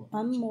style?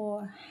 I'm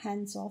more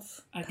hands-off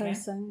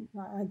person.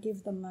 I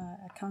give them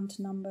account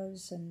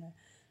numbers, and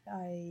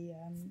I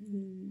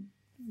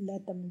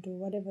let them do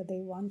whatever they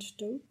want to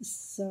do.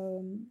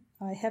 So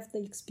I have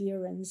the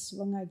experience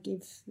when I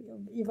give,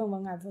 even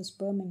when I was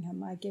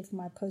Birmingham, I give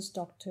my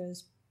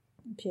postdoctors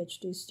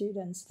PhD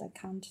students, the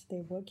account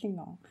they're working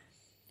on,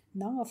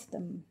 none of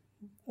them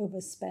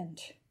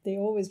overspent. They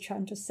always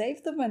trying to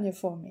save the money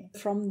for me.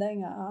 From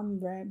then, I'm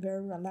very,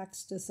 very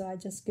relaxed. So I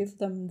just give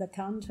them the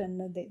account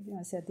and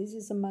I said, this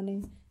is the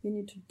money. You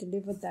need to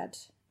deliver that.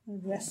 The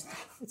rest,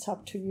 it's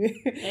up to you.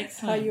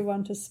 How you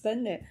want to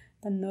spend it.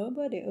 But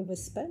nobody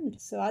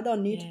overspend. So I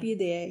don't need to be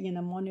there,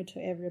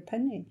 monitor every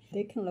penny.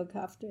 They can look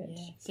after it.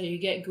 Yeah. So you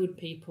get good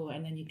people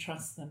and then you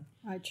trust them.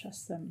 I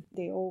trust them.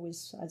 They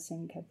always, I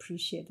think,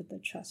 appreciate the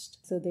trust.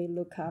 So they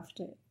look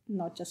after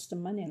not just the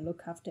money,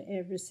 look after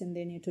everything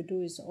they need to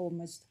do. Is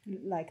almost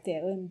like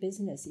their own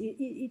business.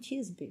 It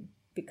is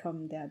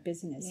become their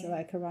business.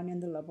 Like running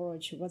the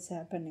laboratory, what's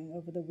happening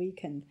over the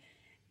weekend,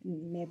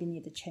 maybe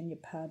need to change a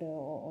powder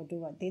or do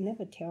what. They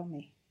never tell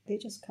me. They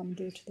just come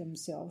do it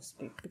themselves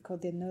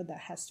because they know that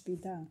has to be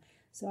done.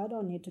 So I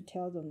don't need to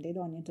tell them. They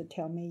don't need to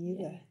tell me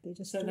either. They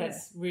just so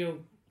that's real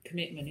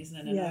commitment, isn't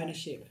it? And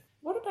ownership.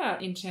 What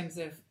about in terms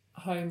of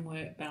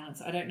homework balance?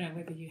 I don't know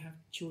whether you have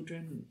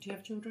children. Do you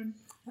have children?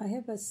 I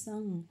have a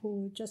son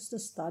who just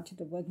started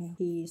working.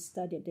 He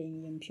studied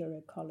in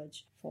Imperial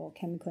College for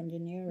chemical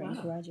engineering,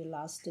 graduated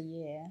last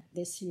year.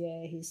 This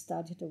year he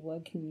started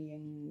working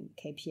in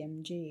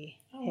KPMG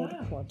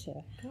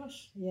headquarters.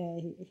 Gosh. Yeah,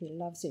 he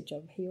loves the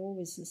job. He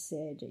always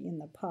said in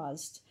the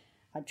past,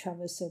 I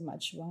travel so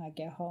much when I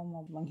get home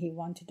or when he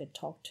wanted to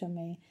talk to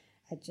me,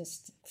 I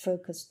just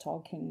focus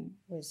talking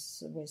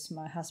with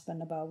my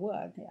husband about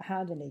work. I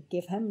hardly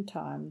give him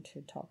time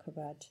to talk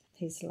about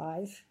his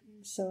life.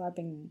 So I've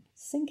been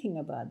thinking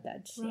about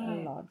that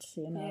a lot,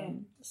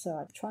 So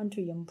I'm trying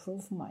to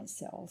improve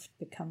myself,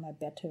 become a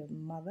better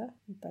mother.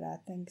 But I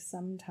think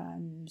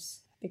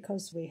sometimes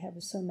because we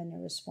have so many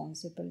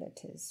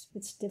responsibilities,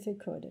 it's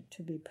difficult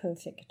to be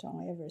perfect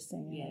on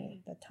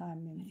everything at the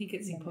time. I think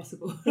it's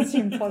impossible. It's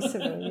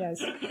impossible,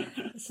 yes.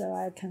 So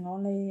I can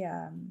only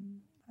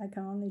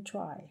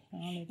try.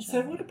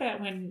 So what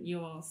about when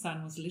your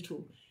son was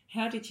little?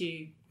 How did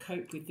you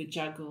cope with the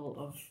juggle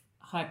of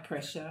high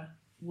pressure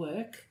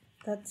work?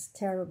 That's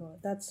terrible.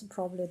 That's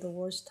probably the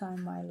worst time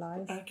in my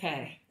life.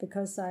 Okay.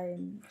 Because I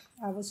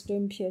was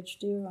doing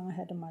PhD when I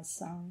had my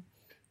son,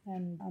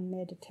 and I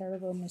made a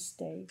terrible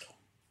mistake.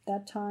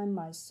 That time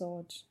I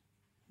thought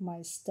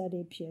my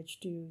study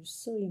PhD was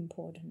so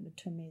important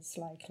to me. It's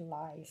like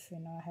life,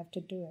 I have to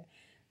do it.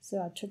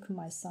 So I took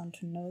my son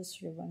to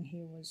nursery when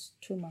he was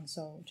 2 months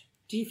old.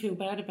 Do you feel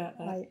bad about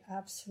that? I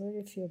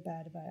absolutely feel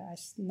bad about it.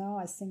 Now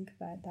I think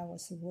that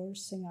was the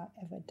worst thing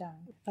I've ever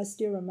done. I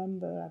still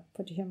remember I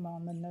put him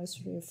on the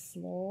nursery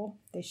floor.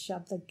 They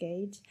shut the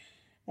gate,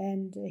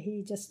 and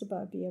he just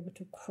about be able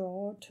to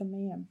crawl to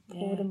me and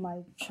pull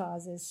my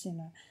trousers,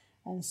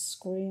 and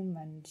scream.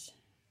 And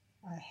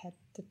I had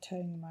to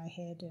turn my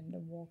head and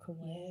walk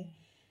away. Yeah.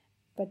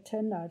 But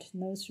turned out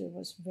nursery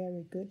was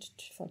very good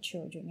for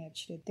children,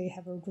 actually. They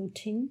have a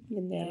routine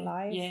in their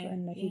life,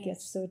 and he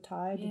gets so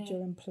tired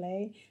during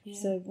play.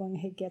 So when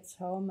he gets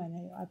home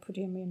and I put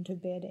him into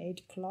bed at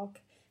 8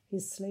 o'clock, he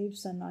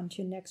sleeps, and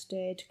until next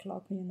day, 8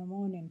 o'clock in the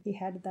morning. He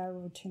had that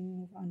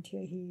routine until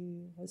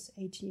he was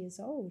 8 years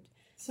old.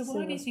 So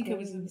why do you think it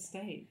was a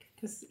mistake?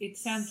 Because it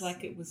sounds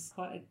like it was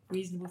quite a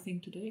reasonable thing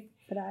to do.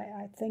 But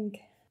I think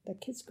the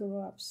kids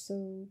grow up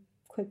so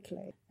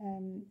quickly.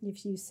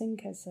 If you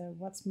think as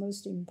what's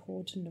most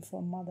important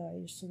for a mother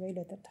is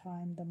really the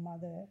time the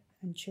mother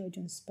and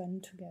children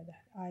spend together.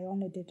 I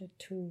only did it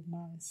 2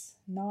 months.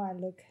 Now I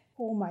look,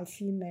 all my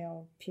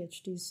female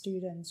PhD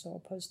students or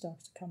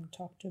postdocs come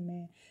talk to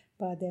me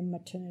about their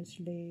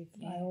maternity leave.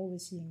 I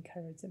always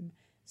encourage them,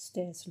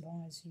 stay as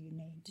long as you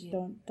need.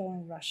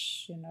 Don't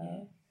rush,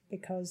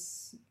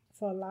 because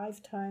for a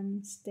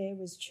lifetime, stay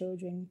with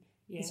children.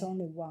 It's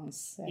only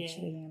once,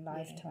 actually, in a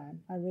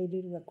lifetime. I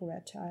really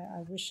regret.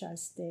 I wish I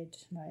stayed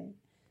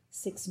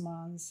 6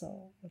 months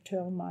or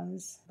 12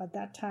 months. But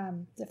that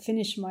time, to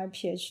finish my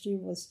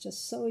PhD was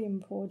just so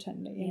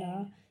important, you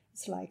know.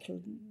 It's like,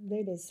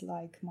 really, it's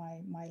like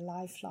my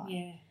lifeline.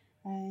 Yeah.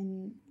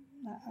 And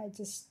I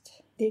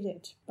just did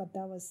it, but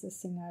that was the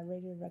thing I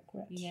really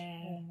regret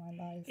in my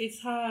life. It's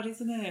hard,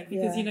 isn't it?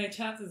 Because,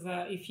 chances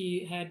are if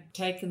you had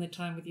taken the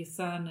time with your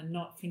son and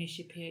not finished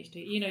your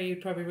PhD,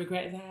 you'd probably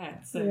regret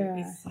that. So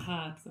it's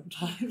hard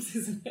sometimes,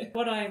 isn't it?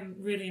 What I'm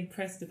really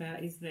impressed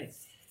about is that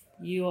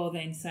you're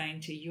then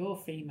saying to your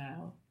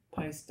female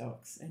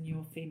postdocs and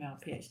your female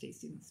PhD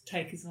students,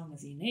 take as long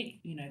as you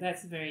need.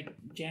 That's very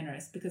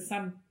generous, because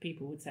some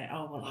people would say,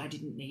 oh, well, I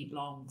didn't need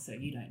long, so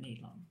you don't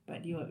need long.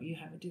 But you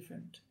have a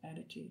different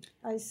attitude.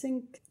 I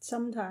think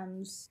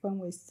sometimes when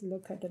we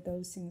look at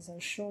those things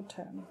as short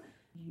term,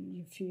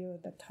 you feel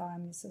the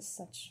time is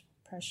such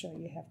pressure,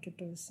 you have to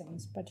do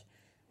things. But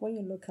when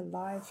you look at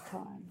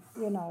lifetime,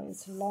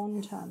 it's a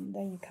long time,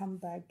 then you come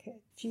back a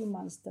few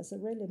months, does it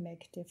really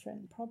make a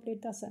difference? Probably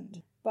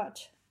doesn't.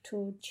 But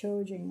to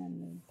children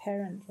and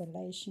parent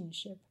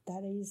relationship,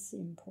 that is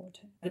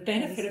important. The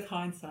benefit of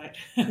hindsight,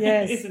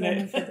 yes, isn't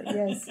it?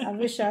 Yes, I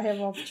wish I have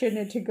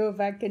opportunity to go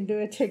back and do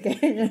it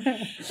again.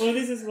 Well,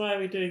 this is why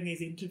we're doing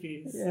these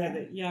interviews, so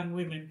that young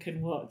women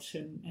can watch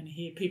and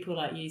hear people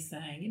like you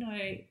saying,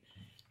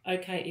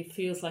 okay, it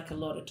feels like a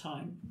lot of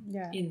time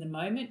in the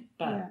moment,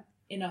 but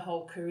in a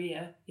whole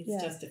career,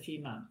 it's just a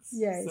few months.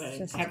 Yeah, so it's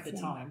just have the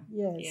time.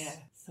 Yes. Yeah,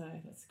 so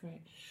that's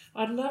great.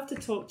 I'd love to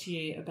talk to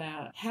you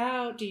about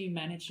how do you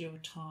manage your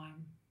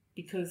time,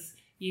 because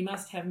you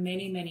must have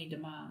many, many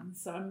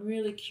demands. So I'm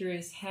really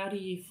curious, how do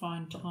you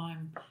find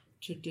time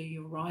to do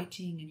your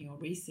writing and your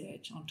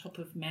research on top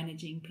of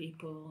managing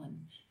people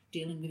and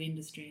dealing with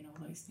industry and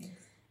all those things?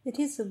 It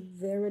is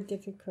very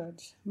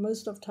difficult.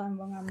 Most of the time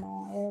when I'm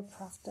on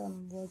aircraft,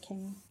 I'm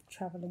working,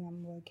 traveling,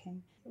 I'm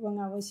working. When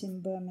I was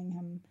in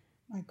Birmingham,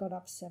 I got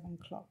up 7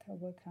 o'clock. I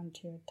work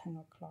until 10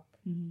 o'clock,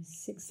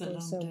 6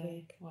 days a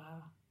week.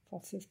 Wow. For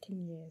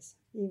 15 years.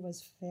 It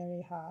was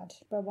very hard.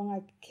 But when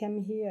I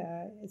came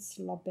here, it's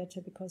a lot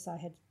better because I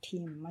had a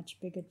team, much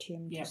bigger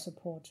team to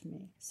support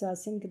me. So I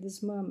think at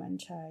this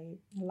moment, I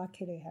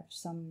luckily have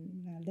some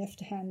left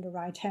hand,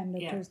 right hand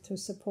to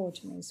support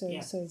me. So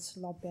it's a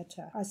lot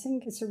better. I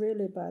think it's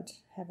really bad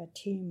have a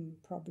team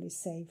probably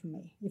save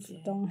me. If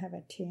you don't have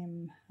a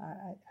team,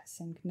 I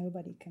think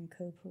nobody can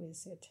cope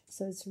with it.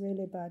 So it's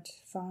really bad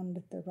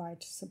found the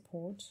right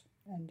support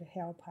and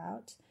help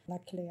out.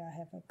 Luckily, I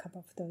have a couple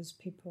of those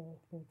people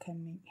who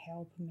can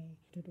help me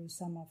to do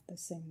some of the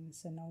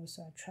things, and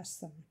also I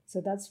trust them.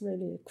 So that's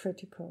really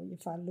critical.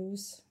 If I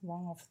lose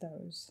one of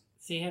those,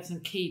 so you have some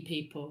key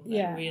people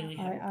that really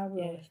help. I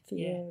will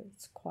feel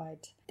it's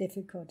quite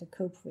difficult to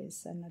cope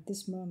with. And at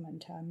this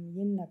moment, I'm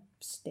in a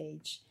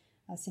stage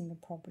I think I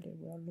probably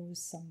will lose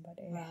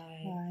somebody.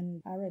 Right.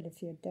 And I really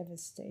feel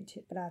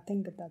devastated. But I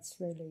think that's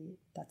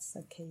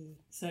the key.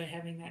 So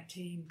having that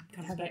team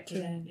comes back to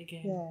that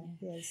again. Yeah,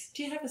 yes.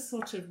 Do you have a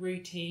sort of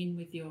routine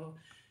with your,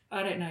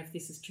 I don't know if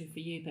this is true for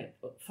you,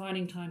 but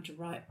finding time to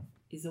write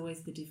is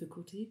always the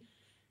difficulty.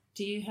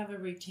 Do you have a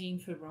routine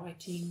for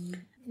writing?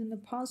 In the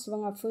past,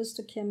 when I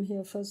first came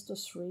here, first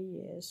 3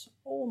 years,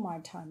 all my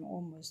time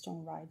almost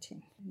on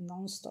writing,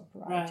 non-stop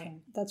writing.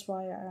 Right. That's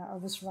why I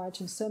was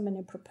writing so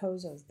many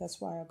proposals. That's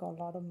why I got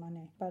a lot of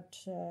money. But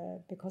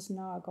because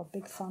now I got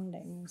big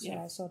funding, so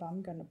I thought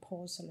I'm going to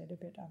pause a little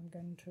bit. I'm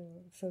going to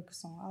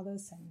focus on other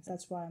things.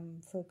 That's why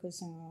I'm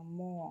focusing on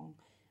more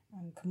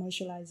on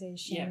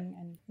commercialization.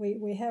 And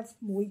we have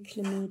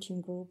weekly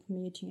group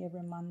meeting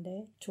every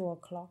Monday, 2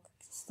 o'clock,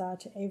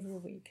 start every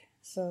week.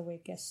 So we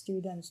get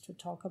students to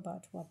talk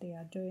about what they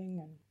are doing,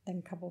 and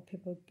then a couple of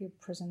people give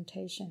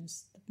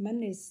presentations. The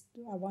main is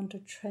I want to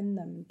train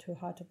them to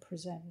how to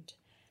present,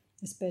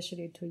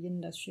 especially to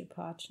industry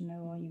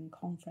partner or in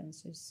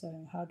conferences.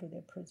 So how do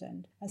they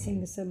present? I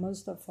think so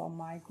most of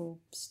my group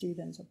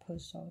students or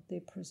postdocs,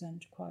 they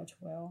present quite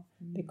well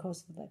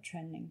because of that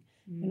training.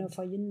 You know,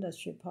 for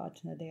industry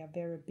partner, they are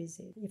very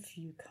busy. If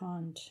you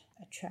can't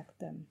attract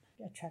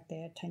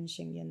their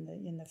attention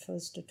in the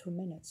first 2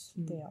 minutes,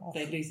 they are off.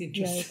 They lose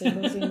interest. Yeah,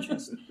 they lose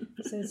interest.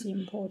 So it's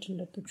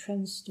important to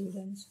train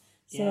students.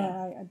 So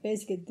I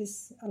basically,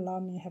 this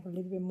allowed me to have a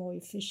little bit more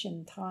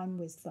efficient time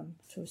with them,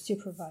 to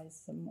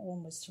supervise them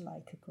almost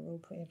like a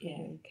group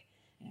every week.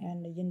 Yeah.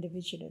 And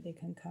individually they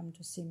can come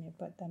to see me,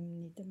 but they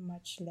need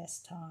much less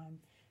time.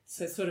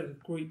 So sort of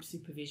group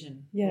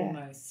supervision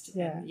almost.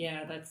 Yeah.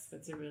 And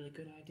that's a really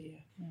good idea.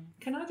 Yeah.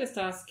 Can I just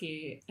ask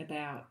you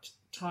about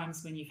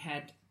times when you've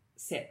had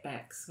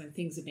setbacks, when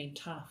things have been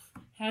tough?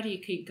 How do you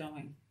keep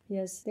going?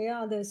 Yes, there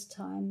are those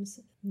times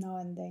now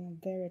and then,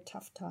 very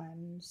tough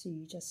times.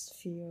 You just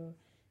feel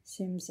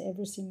seems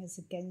everything is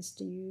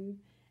against you.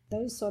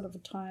 Those sort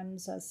of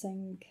times, I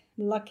think,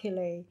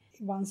 luckily,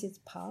 once it's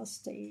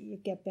passed, you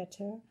get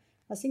better.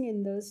 I think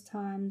in those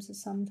times,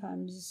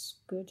 sometimes it's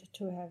good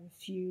to have a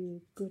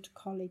few good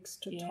colleagues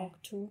to talk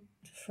to,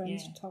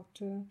 friends to talk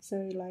to.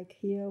 So like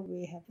here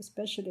we have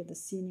especially the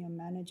senior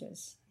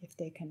managers, if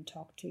they can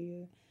talk to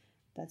you,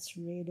 that's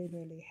really,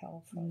 really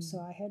helpful. So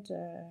I had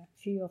a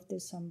few of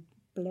this. I'm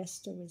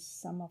blessed with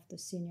some of the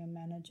senior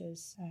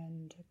managers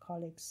and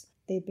colleagues.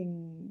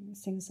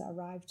 Since I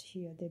arrived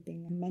here, they've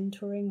been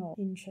mentoring or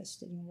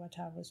interested in what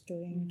I was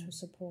doing to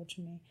support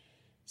me.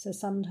 So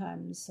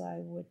sometimes I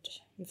would,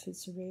 if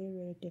it's really,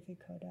 really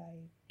difficult, I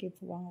give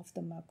one of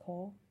them a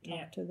call,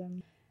 talk to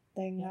them.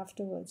 Then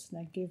afterwards,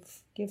 I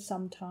give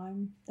some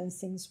time, then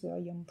things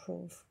will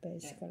improve,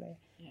 basically.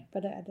 Yeah.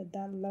 But at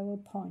that lower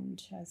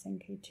point, I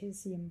think it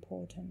is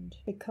important.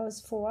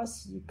 Because for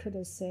us, you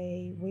could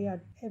say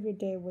every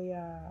day we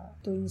are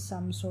doing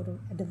some sort of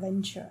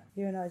adventure,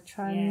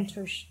 trying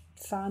to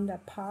find a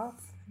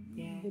path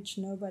which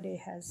nobody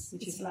has.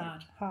 Which is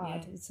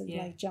hard. Yeah. It's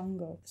like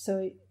jungle. So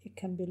it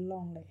can be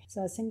lonely.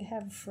 So I think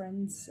have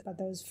friends, but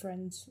those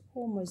friends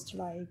almost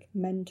like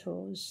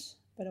mentors,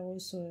 but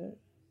also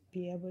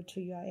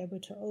you are able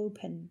to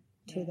open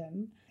to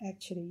them,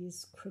 actually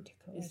is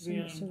critical. It's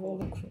really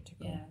important. Really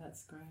critical. Yeah,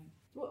 that's great.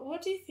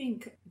 What do you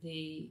think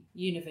the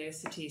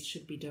universities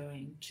should be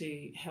doing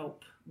to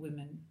help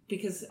women?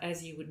 Because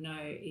as you would know,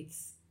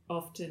 it's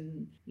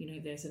often,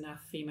 there's enough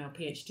female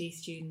PhD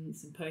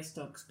students and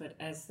postdocs, but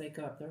as they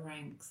go up the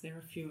ranks, there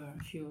are fewer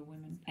and fewer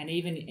women. And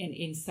even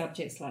in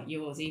subjects like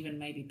yours, even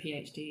maybe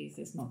PhDs,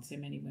 there's not so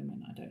many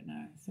women, I don't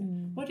know. So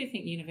what do you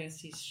think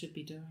universities should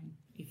be doing,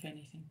 if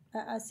anything?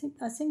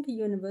 I think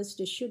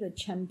universities should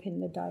champion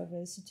the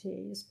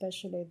diversity,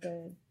 especially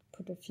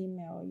put a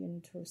female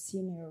into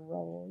senior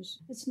roles.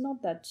 It's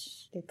not that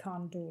they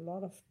can't do. A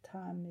lot of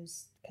time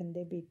is, can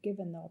they be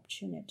given the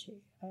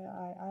opportunity?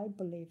 I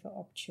believe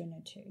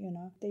opportunity.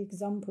 The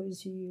example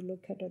is, you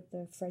look at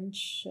the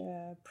French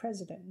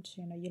president,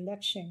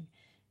 election.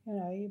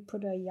 You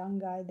put a young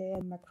guy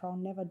there.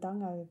 Macron never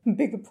done a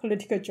big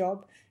political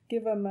job.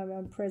 Give him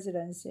a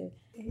presidency.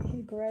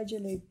 He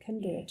gradually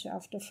can do it.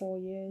 After 4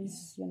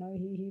 years,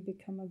 he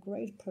become a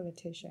great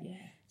politician. Yeah.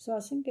 So I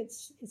think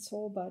it's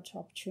all about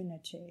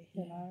opportunity.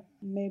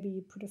 Maybe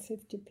you put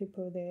 50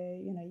 people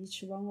there.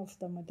 Each one of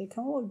them, they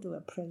can all do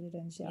a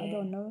presidency. I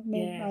don't know.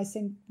 Maybe I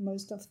think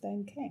most of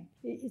them can.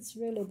 It's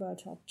really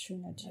about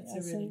opportunity.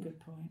 That's a really good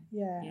point.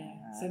 Yeah.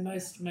 So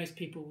most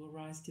people will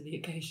rise to the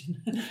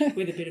occasion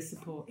with a bit of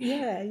support.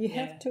 Yeah, you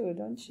have to,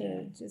 don't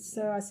you? Yeah.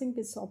 So I think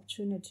it's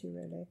opportunity,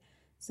 really.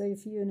 So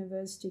if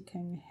university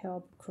can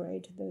help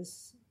create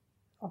those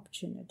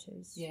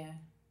opportunities,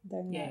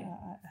 then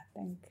I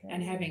think...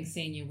 and having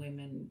senior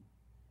women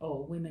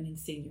or women in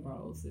senior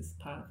roles is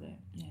part of that.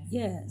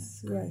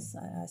 Yes,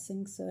 I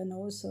think so. And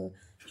also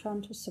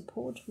trying to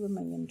support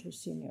women into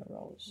senior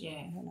roles.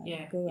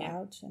 Go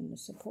out and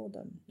support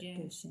them to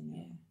do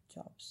senior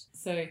jobs.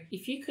 So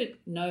if you could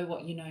know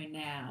what you know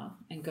now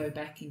and go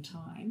back in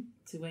time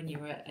to when you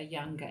were a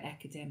younger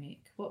academic,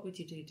 what would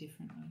you do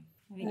differently?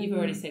 I think you've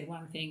already said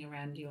one thing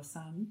around your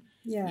son.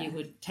 Yeah. You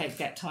would take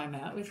that time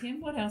out with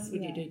him. What else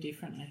would you do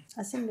differently?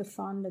 I think to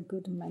find a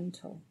good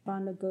mentor,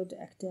 find a good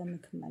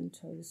academic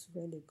mentor is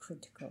really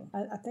critical.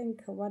 I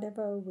think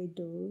whatever we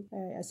do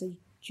as a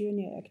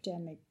junior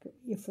academic,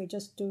 if we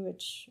just do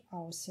it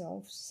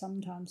ourselves,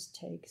 sometimes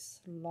takes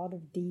a lot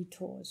of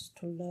detours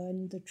to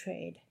learn the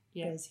trade,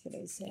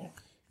 basically. So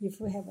if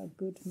we have a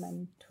good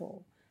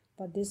mentor,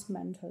 but this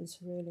mentors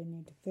really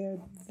need very,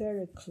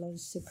 very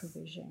close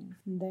supervision.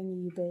 And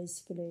then you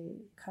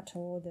basically cut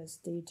all this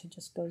data,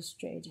 just go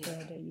straight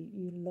ahead.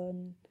 You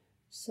learn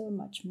so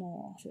much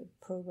more to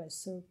progress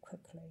so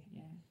quickly.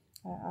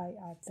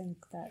 I think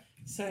that...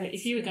 So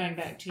if you were going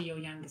back to your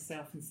younger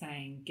self and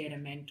saying, get a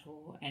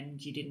mentor, and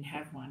you didn't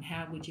have one,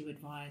 how would you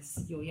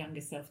advise your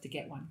younger self to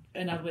get one?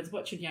 In other words,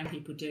 what should young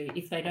people do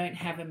if they don't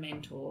have a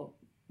mentor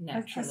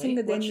naturally? I think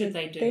that what should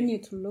they do? They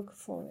need to look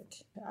for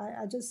it.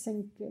 I just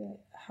think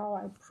how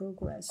I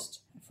progressed.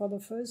 For the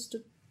first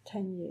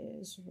 10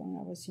 years when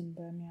I was in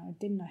Birmingham, I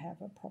didn't have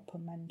a proper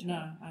mentor.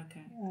 No,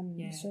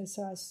 okay.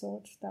 So I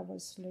thought that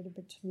was a little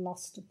bit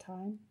lost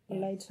time.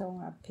 Later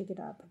on, I picked it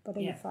up. But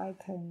if I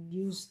can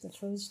use the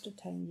first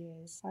 10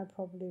 years, I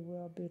probably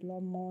will be a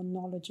lot more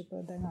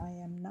knowledgeable than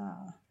I am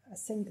now. I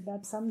think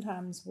that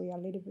sometimes we are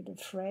a little bit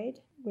afraid.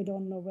 We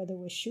don't know whether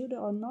we should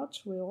or not.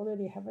 We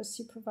already have a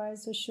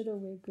supervisor. Should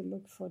we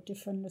look for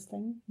different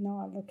things?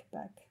 Now I look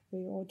back. We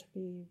ought to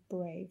be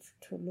brave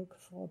to look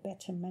for a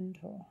better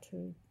mentor,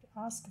 to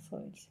ask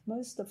for it.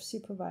 Most of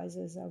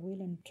supervisors are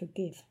willing to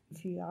give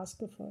if you ask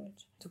for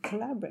it, to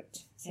collaborate.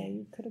 So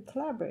you could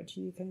collaborate.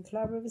 You can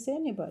collaborate with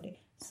anybody.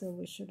 So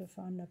we should have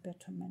found a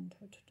better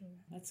mentor to do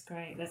it. That's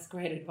great. That's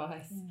great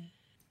advice. Yeah.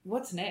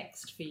 What's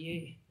next for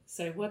you?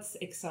 So what's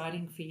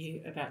exciting for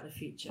you about the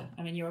future?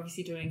 I mean, you're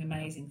obviously doing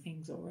amazing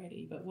things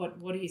already, but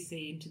what do you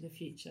see into the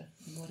future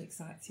and what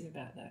excites you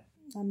about that?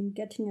 I mean,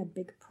 getting a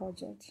big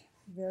project,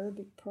 very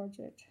big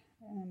project,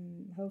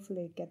 and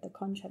hopefully get the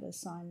contract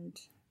signed.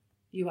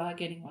 You are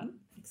getting one?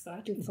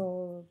 Exciting.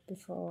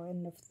 Before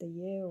end of the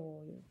year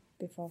or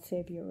before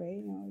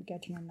February,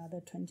 getting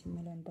another $20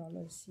 million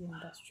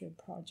industrial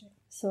project.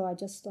 So I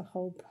just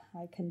hope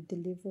I can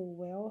deliver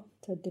well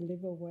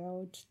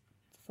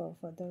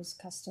for those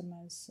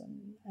customers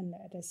and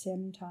at the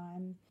same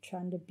time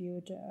trying to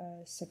build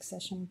a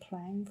succession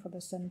plan for the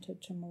center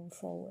to move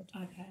forward.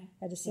 Okay.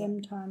 At the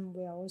same time,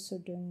 we are also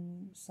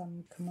doing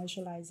some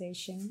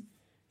commercialization.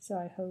 So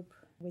I hope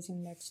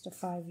within the next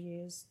 5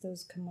 years,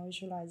 those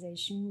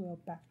commercialization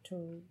will back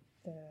to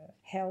the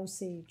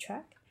healthy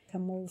track,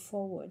 can move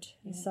forward.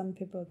 And some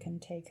people can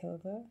take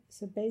over.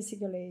 So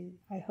basically,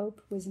 I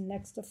hope within the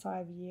next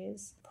 5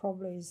 years,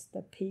 probably is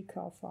the peak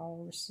of our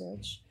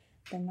research.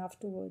 Then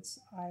afterwards,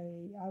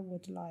 I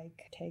would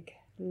like take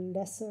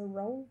lesser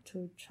role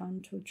to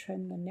trying to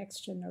train the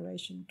next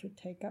generation to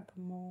take up a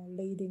more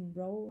leading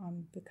role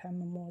and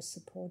become a more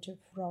supportive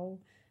role,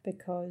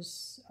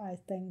 because I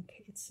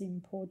think it's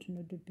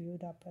important to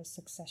build up a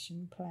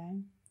succession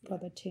plan for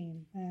the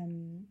team.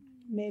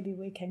 Maybe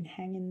we can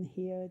hang in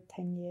here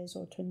 10 years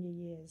or 20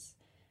 years,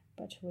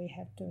 but we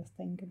have to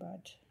think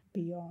about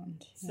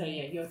beyond. So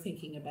you're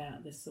thinking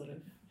about this sort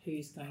of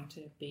who's going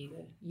to be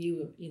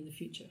you in the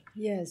future.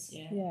 Yes,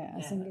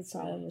 I think it's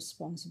our brilliant.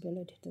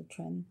 responsibility to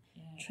train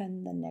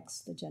the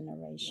next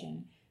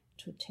generation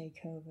to take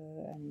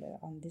over, and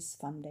on this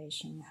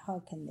foundation,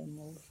 how can they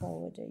move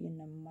forward in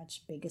a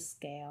much bigger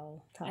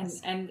scale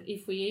task? And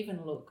if we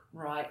even look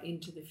right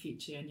into the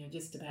future and you're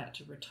just about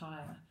to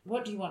retire,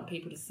 what do you want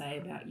people to say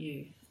about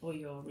you or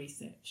your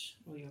research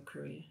or your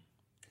career?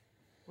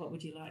 What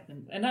would you like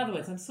them? In other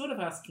words, I'm sort of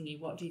asking you,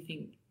 what do you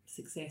think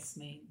success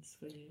means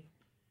for you?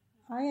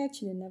 I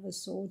actually never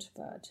thought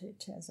about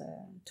it as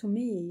to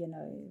me,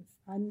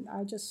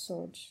 I just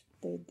thought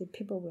the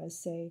people will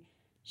say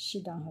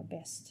she done her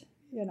best.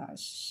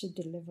 She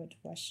delivered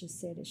what she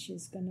said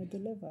she's going to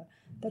deliver.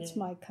 That's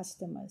my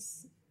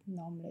customers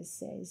normally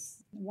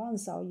says.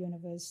 Once our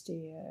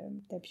university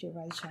deputy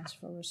vice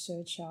chancellor for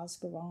research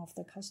asked one of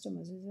the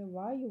customers, he said,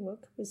 why you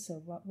work with her?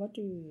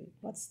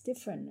 What's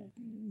different?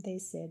 They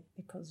said,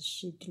 because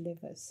she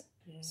delivers.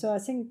 Yeah. So I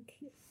think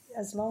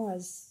as long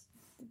as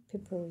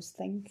people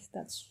think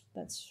that's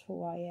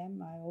who I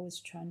am, I always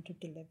trying to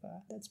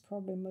deliver. That's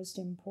probably most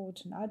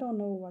important. I don't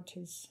know what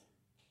is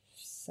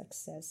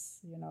success,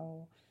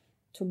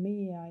 To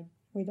me,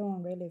 we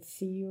don't really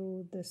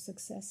feel the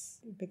success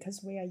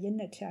because we are in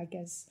it, I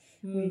guess.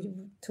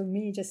 To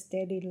me, just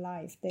daily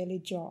life, daily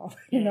job.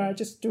 I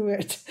just do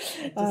it.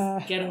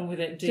 Just get on with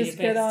it, do your best. Just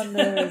get on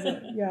with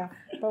it, yeah.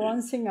 But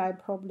one thing I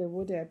probably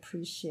would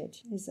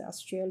appreciate is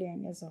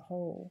Australian as a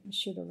whole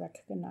should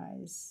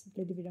recognize a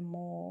little bit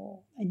more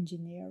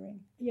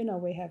engineering.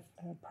 We have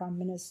a Prime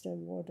Minister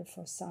Award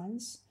for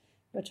Science,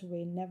 but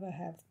we never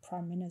have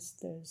Prime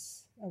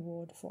Minister's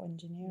Award for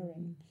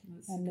Engineering.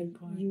 And the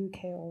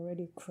UK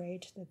already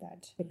created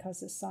that because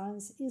the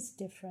science is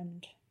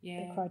different.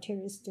 Yeah. The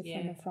criteria is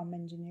different from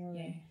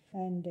engineering.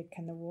 Yeah. And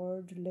can the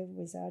world live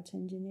without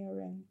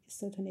engineering? It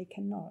certainly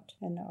cannot.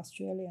 And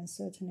Australia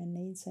certainly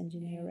needs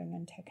engineering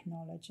and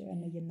technology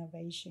and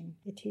innovation.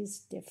 It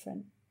is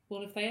different.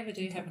 Well, if they ever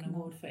do have an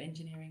award for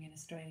engineering in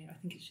Australia, I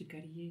think it should go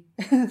to you.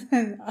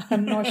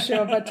 I'm not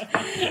sure, but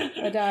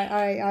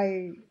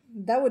I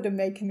that would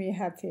make me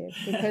happy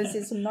because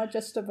it's not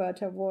just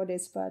about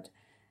awards, but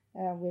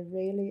we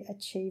really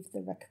achieve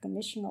the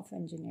recognition of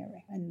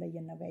engineering and the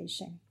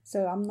innovation.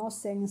 So I'm not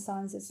saying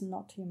science is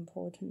not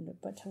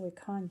important, but we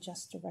can't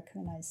just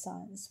recognize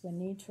science. We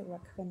need to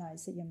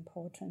recognize the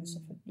importance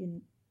of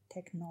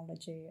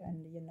technology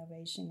and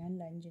innovation and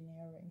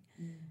engineering.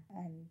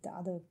 And the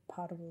other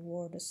part of the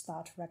world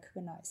start to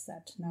recognize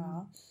that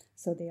now.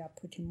 So they are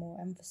putting more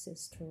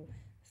emphasis to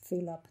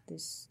fill up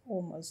this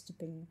almost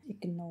being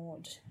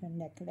ignored and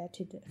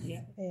neglected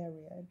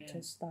area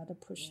to start to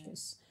push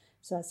this.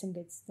 So I think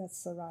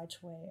that's the right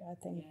way. I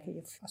think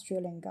if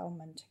Australian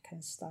government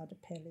can start to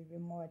pay a little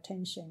bit more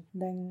attention,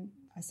 then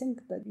I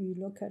think that you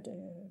look at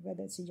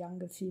whether it's a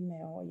younger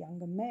female or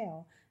younger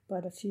male,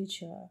 but the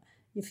future,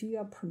 if you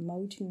are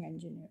promoting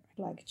engineering,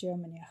 like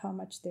Germany, how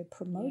much they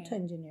promote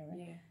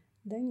engineering,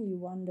 then you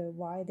wonder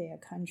why their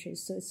country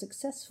is so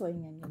successful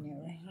in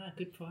engineering.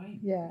 Good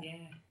point. Yeah.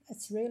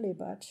 It's really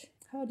about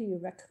how do you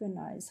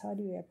recognize, how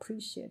do you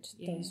appreciate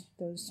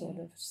those sort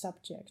of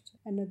subjects.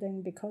 And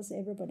then because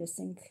everybody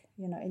think,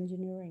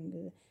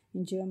 engineering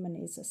in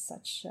Germany is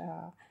such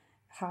a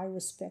high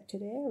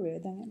respected area,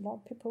 then a lot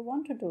of people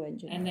want to do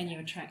engineering. And then you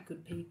attract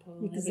good people.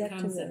 Exactly. It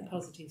becomes a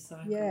positive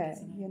cycle,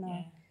 doesn't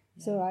it?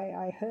 So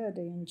I heard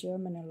in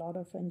Germany a lot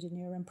of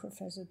engineering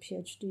professors,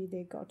 PhD,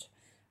 they got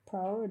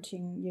priority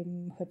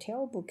in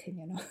hotel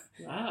booking,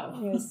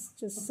 Wow. Yes,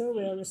 just so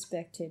well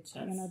respected.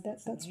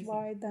 That's amazing.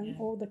 why then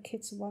all the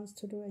kids want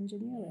to do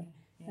engineering.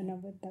 And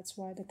that's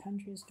why the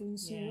country is doing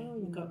so well.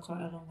 We've got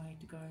quite a long way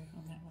to go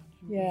on that one.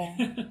 Yeah,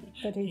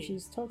 but if you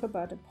talk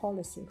about the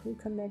policy, who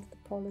can make the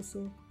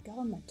policy?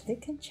 Government. They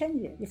can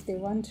change it if they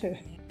want to.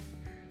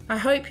 I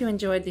hope you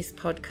enjoyed this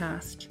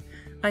podcast.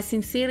 I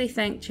sincerely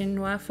thank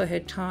Jinhua for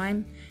her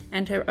time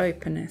and her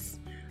openness.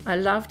 I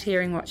loved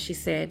hearing what she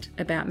said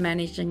about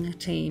managing a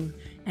team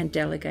and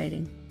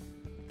delegating.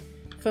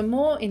 For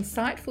more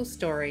insightful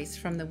stories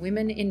from the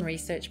Women in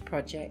Research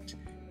project,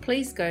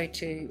 please go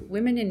to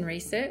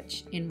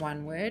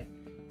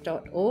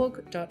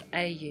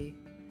womeninresearch.org.au.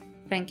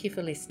 Thank you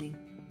for listening.